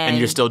 And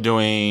you're still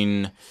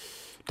doing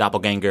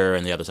Doppelganger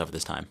and the other stuff at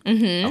this time?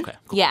 Mm-hmm. Okay,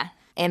 cool. Yeah.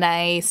 And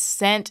I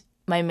sent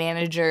my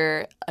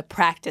manager a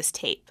practice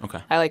tape. Okay.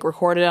 I like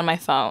recorded on my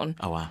phone.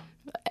 Oh, wow.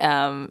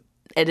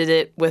 Edited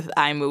it with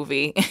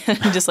iMovie,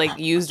 just like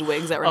used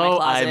wigs that were in my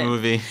closet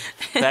iMovie.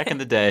 Back in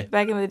the day.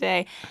 back in the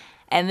day,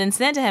 and then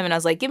sent it to him. And I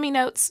was like, "Give me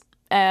notes.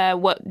 Tell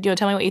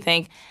me what you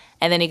think."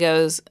 And then he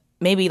goes,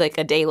 maybe like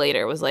a day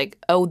later, was like,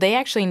 "Oh, they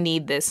actually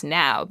need this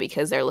now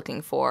because they're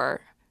looking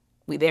for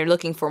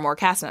more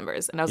cast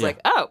members." And I was Yeah. like,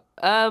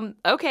 "Oh,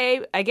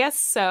 okay, I guess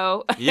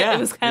so." Yeah, It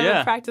was kind of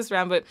yeah. a practice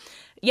round, but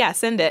yeah,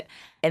 send it.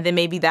 And then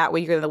maybe that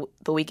week or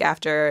the week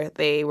after,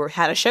 they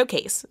had a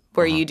showcase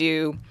where you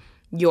do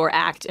your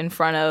act in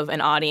front of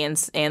an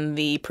audience and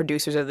the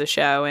producers of the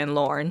show and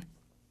Lauren.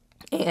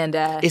 And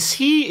Is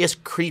he as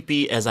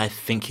creepy as I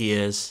think he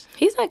is?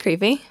 he's not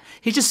creepy.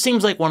 He just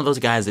seems like one of those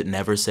guys that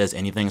never says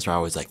anything, so I'm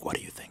always like, what are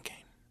you thinking?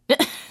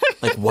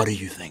 Like, what are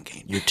you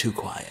thinking? You're too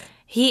quiet.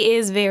 He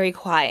is very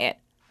quiet,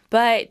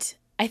 but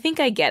I think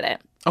I get it.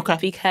 Okay.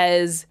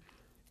 Because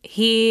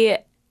he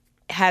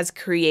has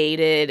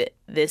created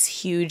this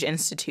huge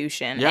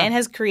institution Yeah. and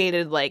has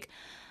created like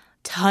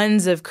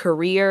tons of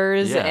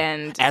careers Yeah.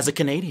 and As a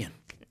Canadian.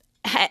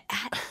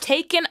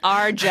 taken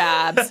our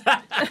jobs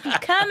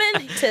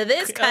coming to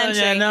this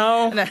country.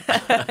 no.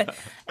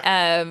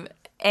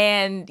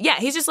 And yeah,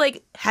 he's just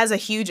like has a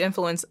huge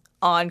influence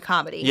on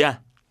comedy. Yeah.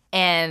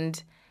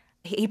 And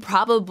he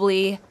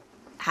probably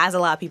has a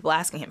lot of people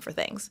asking him for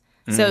things.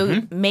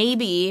 So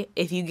maybe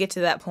if you get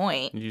to that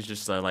point, You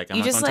just like, I'm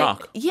you not just going to like,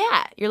 talk.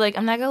 yeah, you're like,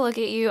 I'm not gonna look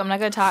at you. I'm not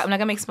gonna talk. I'm not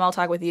gonna make small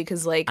talk with you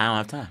because like I don't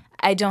have time.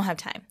 I don't have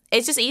time.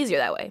 It's just easier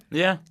that way.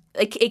 Yeah.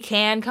 Like it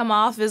can come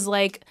off as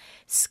like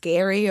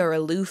scary or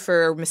aloof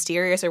or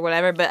mysterious or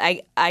whatever, but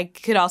I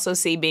could also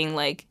see being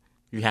like,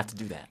 You have to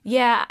do that.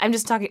 yeah, I'm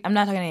not talking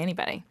to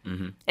anybody.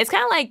 It's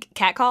kind of like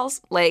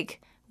catcalls. Like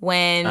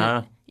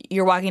when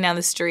you're walking down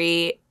the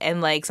street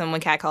and like someone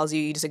catcalls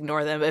you, you just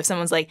ignore them. But if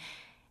someone's like,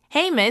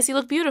 hey, miss, you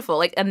look beautiful,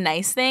 like a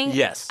nice thing.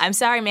 Yes. I'm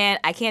sorry, man,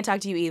 I can't talk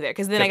to you either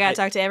because then I got to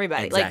talk to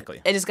everybody. Exactly.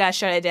 Like I just got to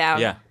shut it down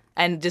Yeah.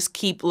 and just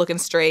keep looking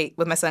straight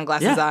with my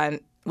sunglasses Yeah. on,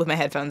 with my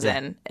headphones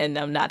in, and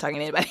I'm not talking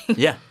to anybody.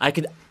 Yeah.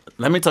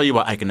 Let me tell you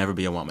why I can never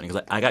be a woman,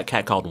 because I got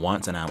catcalled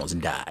once and I almost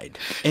died.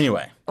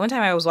 Anyway. One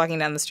time I was walking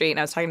down the street and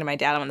I was talking to my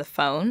dad on the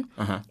phone,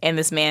 and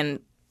this man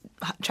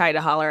tried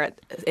to holler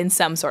in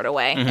some sort of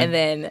way, and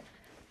then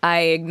I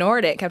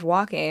ignored it, kept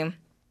walking,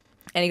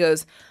 and he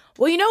goes,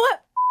 well, you know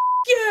what?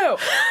 You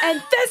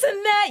and this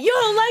and that. You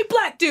don't like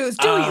black dudes,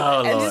 do you? And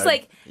Lord. just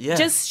like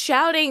just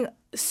shouting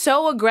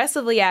so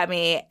aggressively at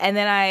me, and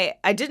then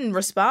I didn't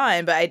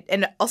respond, but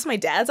and also my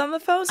dad's on the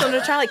phone, so I'm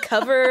gonna try to like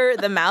cover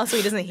the mouth so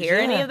he doesn't hear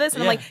any of this.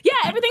 And I'm like, yeah,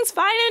 everything's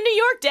fine in New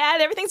York,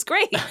 Dad. Everything's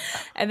great.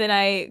 And then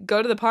I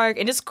go to the park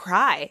and just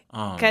cry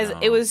because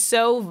it was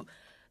so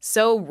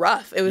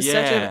rough. It was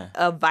such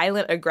a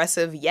violent,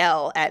 aggressive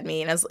yell at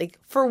me, and I was like,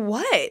 for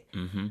what?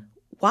 Mm-hmm.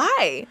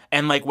 Why?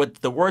 And like, what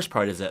the worst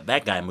part is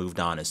that guy moved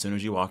on as soon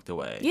as you walked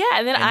away. Yeah,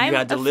 and then I'm you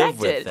had to affected. live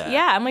with that.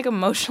 Yeah, I'm like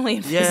emotionally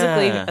and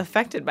physically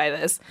affected by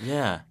this.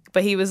 Yeah.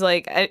 But he was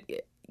like,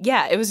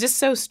 it was just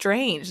so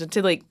strange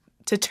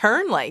to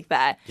turn like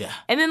that. Yeah.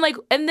 And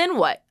then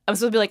what? I'm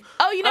supposed to be like,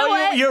 oh, you know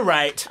what? You're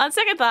right. On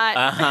second thought.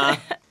 Uh-huh.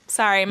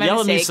 Sorry, my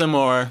Yell at mistake. me some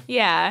more.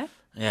 Yeah.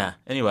 Yeah.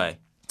 Anyway.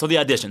 So the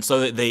audition.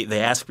 So they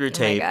ask for your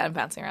tape. Oh my God, I'm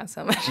bouncing around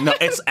so much. No,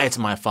 it's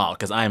my fault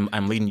because I'm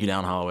leading you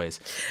down hallways.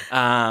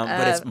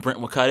 But it's Brent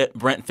will cut it.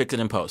 Brent fix it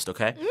in post.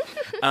 Okay.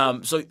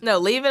 No,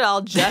 leave it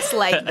all just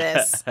like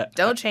this.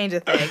 Don't change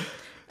a thing.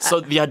 So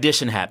the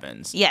audition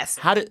happens. Yes.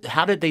 How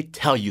did they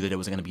tell you that it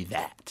was going to be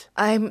that?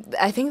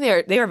 I think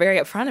they were very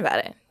upfront about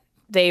it.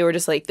 They were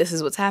just like, this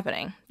is what's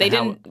happening. They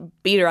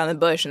didn't beat around the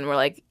bush and were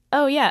like,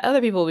 oh yeah,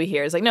 other people will be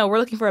here. It's like, no, we're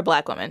looking for a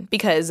black woman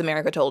because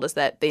America told us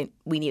that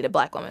we need a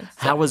black woman.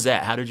 So, How was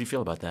that? How did you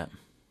feel about that?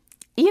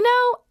 you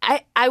know,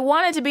 I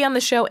wanted to be on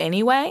the show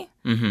anyway.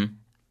 Mm-hmm.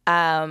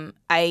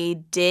 I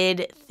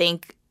did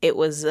think it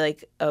was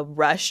like a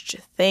rushed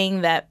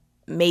thing that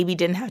maybe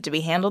didn't have to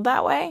be handled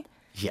that way.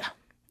 Yeah.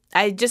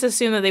 I just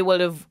assumed that they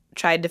would have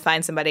tried to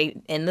find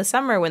somebody in the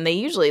summer when they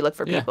usually look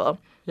for people.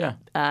 Yeah.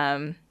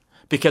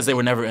 Because they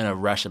were never in a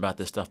rush about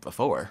this stuff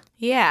before.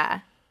 Yeah.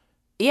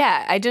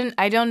 Yeah, I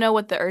don't know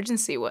what the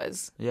urgency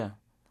was. Yeah.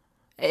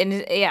 And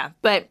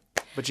but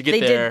you get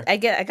there. I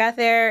got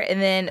there,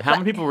 and then How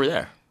many people were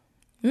there?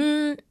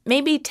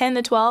 maybe 10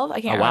 to 12. I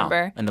can't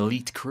remember. An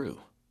elite crew.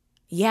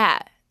 Yeah,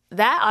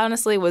 that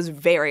honestly was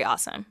very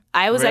awesome.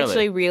 I was Really?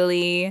 actually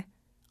really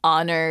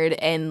honored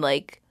and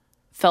like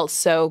felt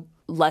so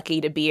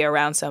lucky to be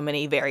around so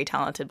many very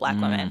talented black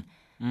women.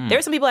 There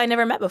were some people I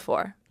never met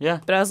before. Yeah.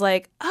 But I was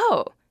like,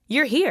 oh,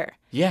 you're here.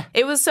 Yeah.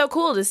 It was so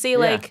cool to see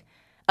like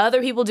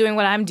other people doing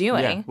what I'm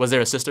doing. Yeah. Was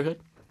there a sisterhood?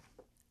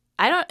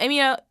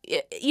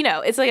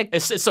 It's like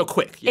It's so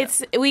quick. Yeah.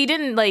 we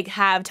didn't like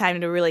have time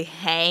to really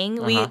hang.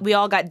 We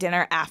all got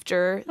dinner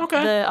after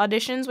the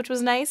auditions, which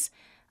was nice.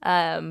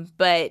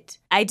 But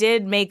I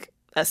did make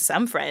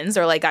some friends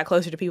or like got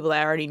closer to people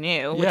that I already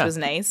knew, which was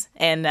nice.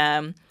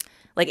 And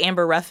like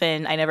Amber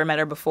Ruffin, I never met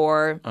her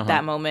before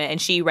that moment, and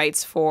she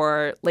writes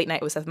for Late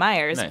Night with Seth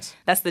Meyers. Nice.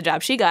 That's the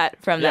job she got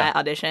from that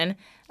audition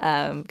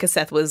because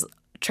Seth was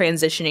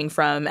transitioning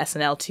from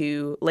SNL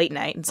to Late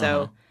Night, and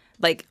so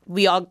like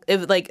it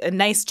was like a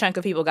nice chunk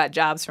of people got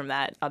jobs from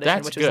that audition,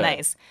 That's which was good.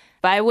 nice.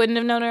 But I wouldn't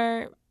have known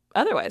her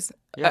otherwise,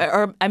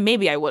 or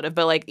maybe I would have.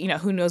 But like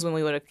who knows when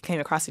we would have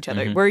came across each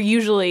other? We're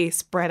usually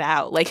spread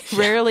out. Like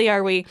rarely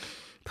are we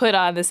put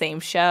on the same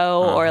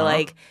show or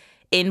like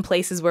in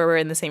places where we're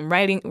in the same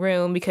writing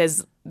room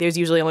because there's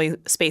usually only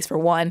space for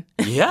one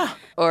Yeah.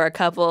 or a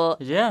couple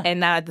Yeah. and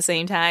not at the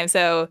same time.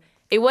 So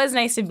it was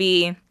nice to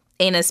be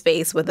in a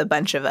space with a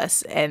bunch of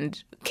us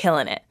and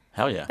killing it.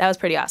 Hell yeah. That was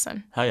pretty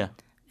awesome. Hell yeah.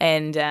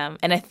 And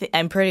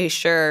I'm pretty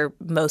sure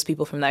most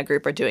people from that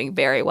group are doing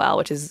very well,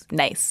 which is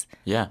nice.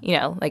 Yeah.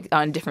 Like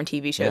on different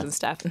TV shows and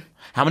stuff.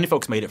 How many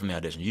folks made it from the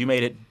audition? You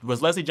made it.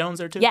 Was Leslie Jones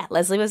there too? Yeah,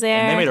 Leslie was there.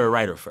 And they made her a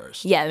writer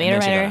first. Yeah, they made her a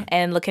then she writer. got-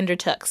 And LaKendra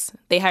Tooks.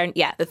 They hired,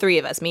 the three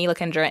of us, me,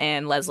 LaKendra,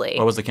 and Leslie.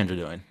 What was LaKendra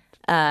doing?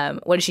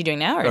 What is she doing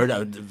now? Or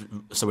no,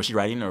 so was she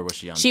writing or was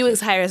she on? She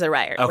was hired as a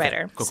writer.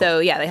 Cool. So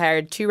yeah, they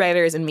hired 2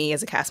 writers and me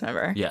as a cast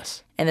member.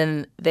 Yes. And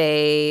then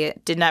they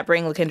did not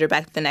bring LaKendra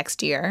back the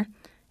next year,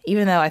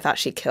 even though I thought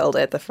she killed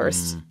it the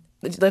first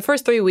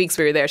 3 weeks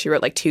we were there. She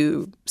wrote like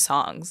 2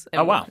 songs.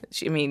 And Oh, wow.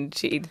 She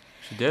She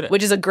did it.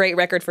 which is a great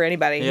record for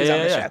anybody who's on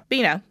the yeah. show.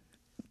 But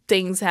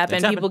things happen.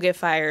 Things happen. People get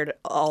fired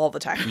all the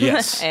time.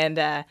 Yes.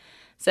 And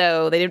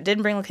so they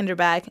didn't bring LaKendra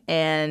back,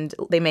 and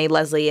they made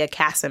Leslie a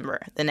cast member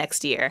the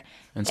next year.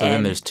 And so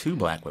then there's 2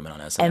 black women on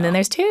SNL. And then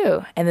there's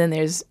 2. And then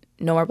there's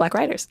no more black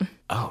writers.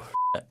 Oh.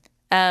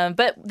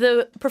 But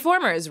the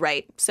performers,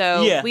 right?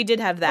 So Yeah. we did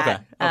have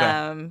that.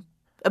 Okay.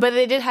 But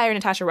they did hire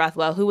Natasha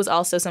Rothwell, who was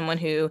also someone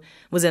who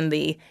was in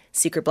the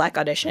Secret Black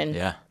audition.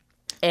 Yeah.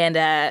 And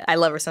I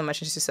love her so much.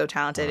 She's just so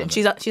talented. And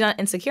she's on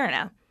Insecure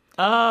now.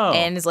 Oh.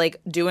 And is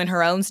like doing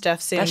her own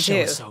stuff soon that show too.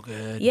 is so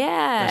good.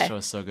 Yeah. That show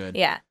is so good.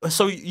 Yeah.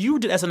 So you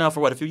did SNL for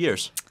what, a few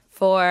years?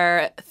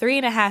 For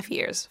 3.5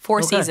 years,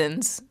 4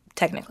 seasons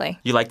technically.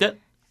 You liked it?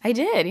 I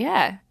did,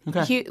 yeah.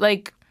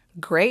 Okay.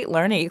 Great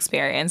learning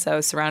experience. I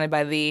was surrounded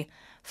by the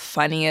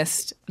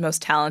funniest,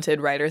 most talented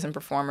writers and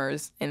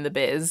performers in the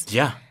biz.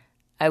 Yeah.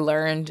 I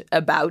learned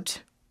about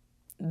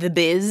the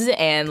biz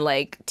and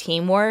like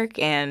teamwork,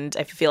 and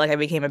I feel like I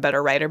became a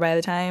better writer by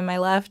the time I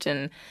left.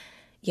 And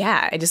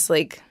yeah, I just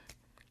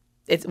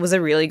it was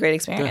a really great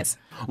experience.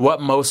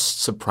 What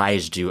most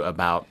surprised you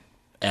about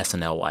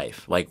SNL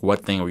life? Like,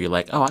 what thing were you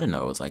like, oh, I didn't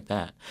know it was like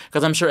that?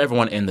 Because I'm sure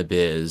everyone in the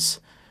biz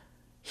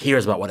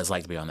hears about what it's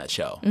like to be on that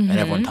show, and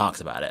everyone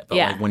talks about it. But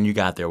like, when you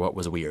got there, what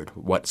was weird?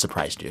 What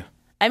surprised you?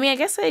 I mean, I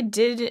guess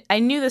I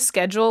knew the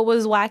schedule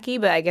was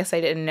wacky, but I guess I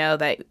didn't know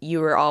that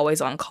you were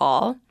always on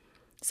call.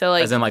 So,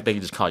 like... As in, like, they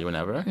could just call you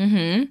whenever?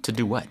 Mm-hmm. To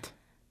do what?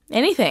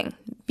 Anything.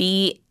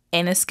 Be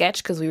in a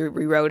sketch because we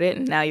rewrote it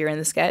and now you're in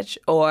the sketch,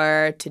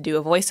 or to do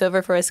a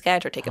voiceover for a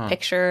sketch, or take a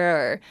picture,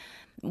 or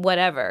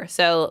whatever.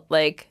 So,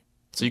 like...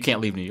 So you can't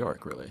leave New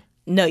York, really?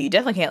 No, you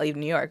definitely can't leave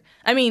New York.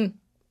 I mean...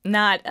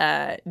 Not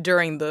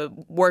during the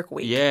work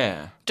week.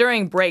 Yeah.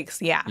 During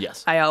breaks, yeah.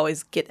 Yes. I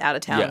always get out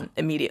of town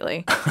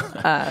immediately because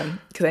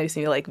I just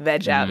need to like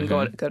veg out and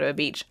go to a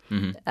beach.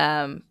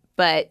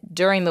 But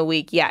during the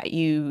week, yeah,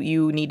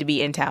 you need to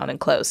be in town and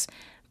close.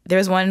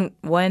 There's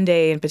one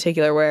day in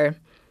particular where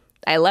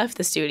I left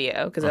the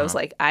studio because I was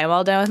like, I'm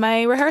all done with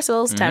my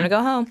rehearsals. Time to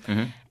go home.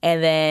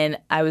 And then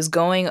I was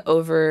going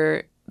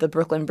over the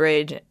Brooklyn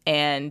Bridge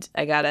and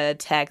I got a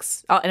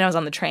text. Oh, and I was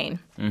on the train.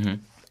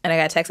 And I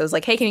got a text. I was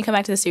like, hey, can you come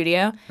back to the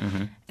studio?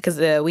 Because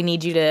we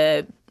need you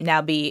to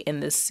now be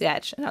in this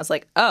sketch. And I was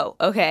like, oh,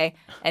 okay.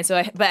 And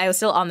so but I was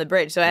still on the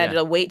bridge. So I had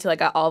to wait till I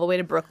got all the way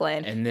to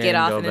Brooklyn, and then get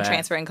off and then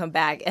transfer and come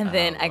back. And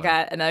then I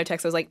got another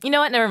text. I was like, you know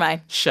what? Never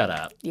mind. Shut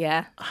up.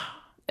 Yeah.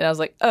 And I was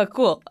like, oh,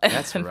 cool.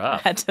 That's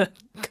rough. I had to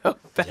go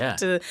back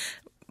to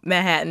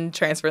Manhattan,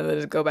 transfer, and then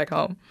just go back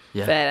home.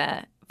 Yeah.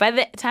 But by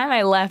the time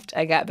I left,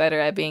 I got better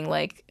at being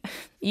like,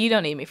 you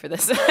don't need me for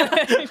this.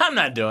 I'm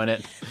not doing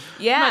it.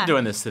 Yeah. I'm not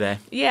doing this today.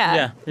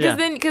 Yeah.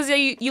 Because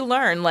you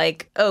learn,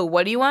 like, oh,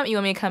 what do you want? You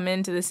want me to come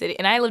into the city?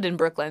 And I lived in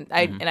Brooklyn.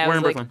 Where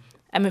in Brooklyn?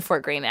 I'm in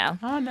Fort Greene now.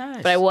 Oh,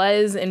 nice. But I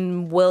was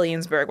in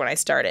Williamsburg when I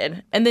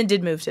started, and then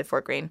did move to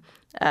Fort Greene.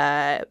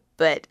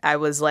 But I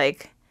was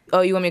like,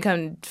 oh, you want me to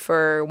come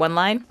for one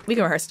line? We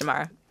can rehearse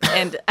tomorrow.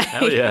 And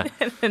hell yeah.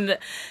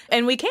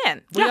 and we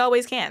can. We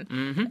always can.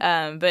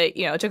 But,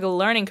 it took a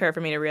learning curve for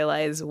me to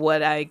realize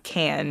what I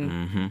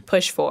can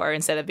push for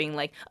instead of being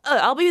like, oh,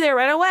 I'll be there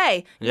right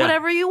away. Yeah.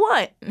 Whatever you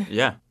want.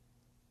 Yeah.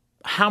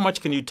 How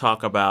much can you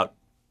talk about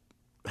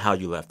how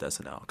you left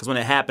SNL? Because when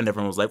it happened,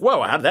 everyone was like,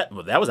 whoa, how did that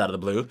was out of the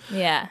blue.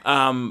 Yeah.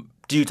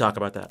 Do you talk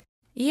about that?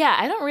 Yeah,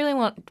 I don't really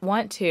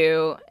want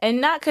to.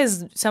 And not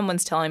because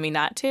someone's telling me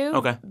not to.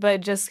 Okay.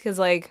 But just because,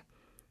 like,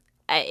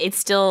 it's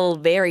still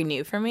very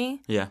new for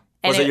me. Yeah.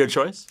 Was it your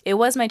choice? It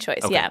was my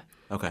choice, yeah.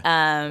 Okay.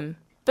 But,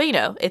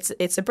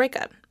 it's a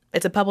breakup.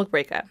 It's a public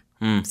breakup.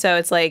 So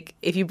it's like,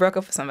 if you broke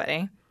up with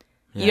somebody,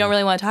 you don't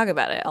really want to talk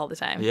about it all the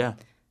time. Yeah.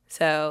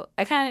 So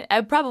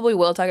I probably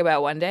will talk about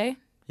it one day.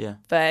 Yeah.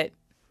 But...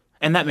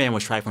 And that man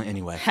was trifling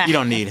anyway. You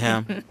don't need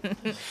him.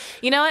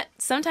 You know what?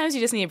 Sometimes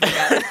you just need a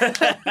breakup.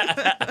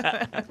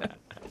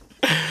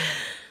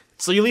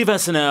 So you leave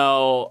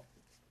SNL...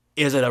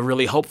 Is it a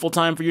really hopeful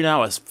time for you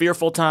now? A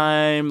fearful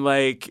time?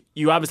 Like,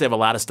 you obviously have a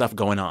lot of stuff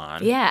going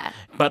on. Yeah.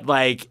 But,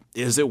 like,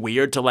 is it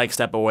weird to, like,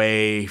 step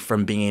away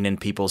from being in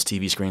people's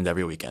TV screens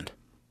every weekend?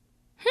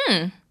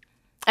 I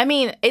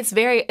mean, it's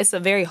a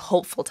very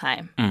hopeful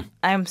time.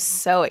 I'm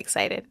so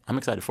excited. I'm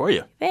excited for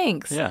you.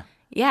 Thanks. Yeah.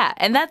 Yeah,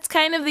 and that's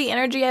kind of the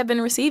energy I've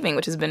been receiving,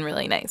 which has been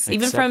really nice.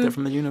 Even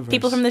from the universe.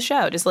 People from the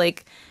show. Just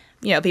like,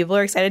 people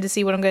are excited to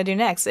see what I'm going to do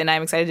next, and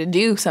I'm excited to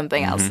do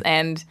something else.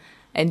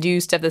 And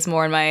do stuff that's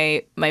more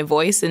in my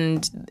voice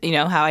and,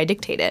 how I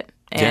dictate it.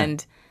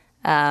 And,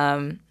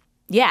 I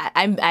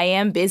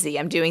am busy.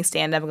 I'm doing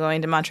stand-up. I'm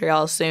going to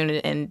Montreal soon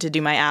and to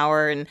do my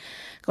hour and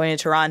going to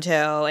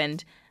Toronto.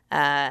 And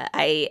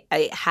I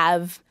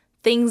have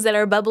things that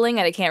are bubbling,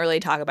 and I can't really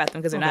talk about them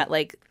because they're not,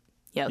 like,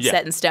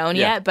 set in stone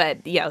yet.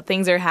 But,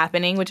 things are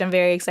happening, which I'm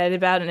very excited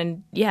about.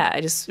 And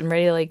I just am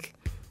ready to, like,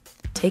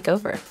 take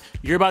over.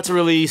 You're about to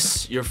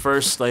release your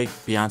first, like,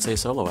 Beyonce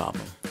solo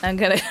album. I'm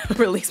going to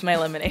release my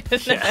Lemonade.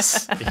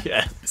 Yes.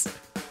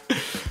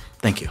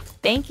 Thank you.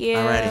 Thank you.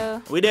 All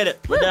righty. We did it.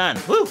 We're done.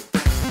 Woo!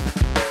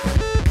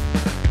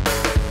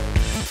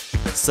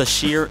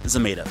 Sasheer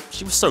Zamata.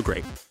 She was so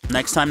great.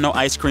 Next time, no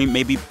ice cream,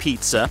 maybe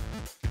pizza.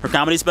 Her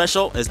comedy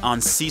special is on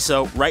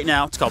Seeso right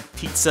now. It's called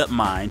Pizza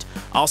Mind.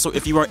 Also,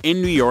 if you are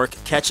in New York,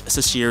 catch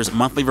Sasheer's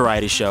monthly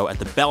variety show at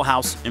the Bell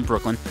House in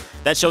Brooklyn.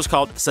 That show's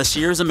called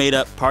Sasheer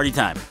Zamata Party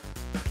Time.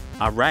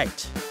 All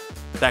right.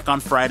 Back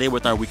on Friday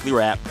with our weekly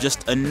wrap.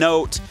 Just a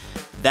note,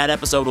 that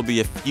episode will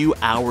be a few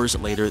hours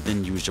later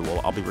than usual.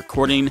 I'll be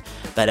recording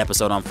that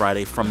episode on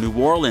Friday from New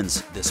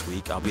Orleans this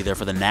week. I'll be there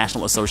for the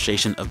National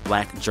Association of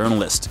Black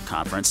Journalists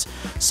Conference.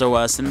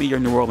 So send me your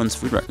New Orleans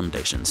food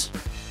recommendations.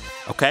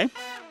 Okay?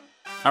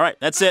 All right,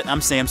 that's it.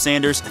 I'm Sam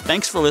Sanders.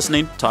 Thanks for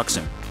listening. Talk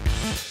soon.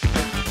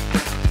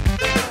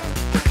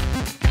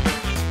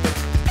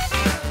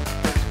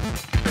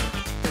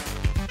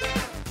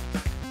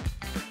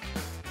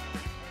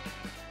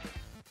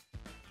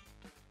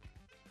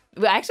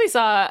 I actually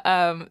saw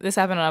this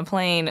happen on a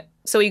plane.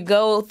 So we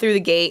go through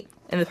the gate,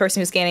 and the person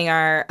who's scanning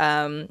our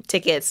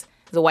tickets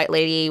is a white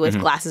lady with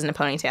glasses and a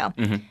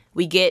ponytail.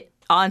 We get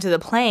onto the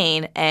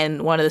plane,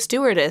 and one of the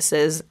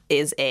stewardesses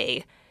is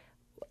a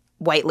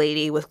white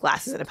lady with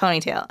glasses and a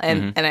ponytail.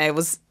 And I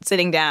was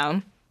sitting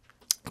down,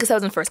 because I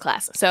was in first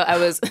class. So I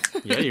was.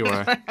 Yeah, you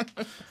were.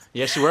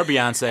 Yes, you were,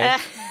 Beyonce.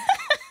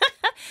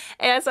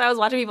 And so I was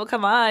watching people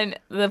come on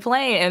the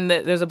plane, and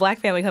there's a black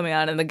family coming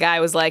on, and the guy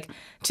was like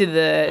to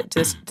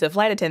the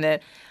flight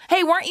attendant,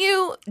 "Hey, weren't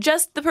you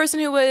just the person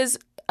who was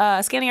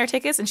scanning our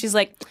tickets?" And she's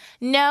like,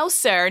 "No,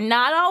 sir,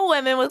 not all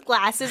women with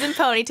glasses and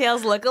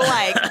ponytails look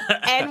alike."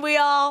 And we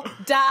all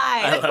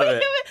died. I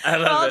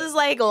love We're all it. just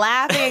like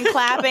laughing and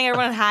clapping.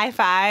 Everyone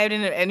high-fived,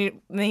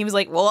 and he was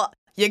like, "Well,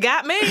 you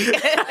got me."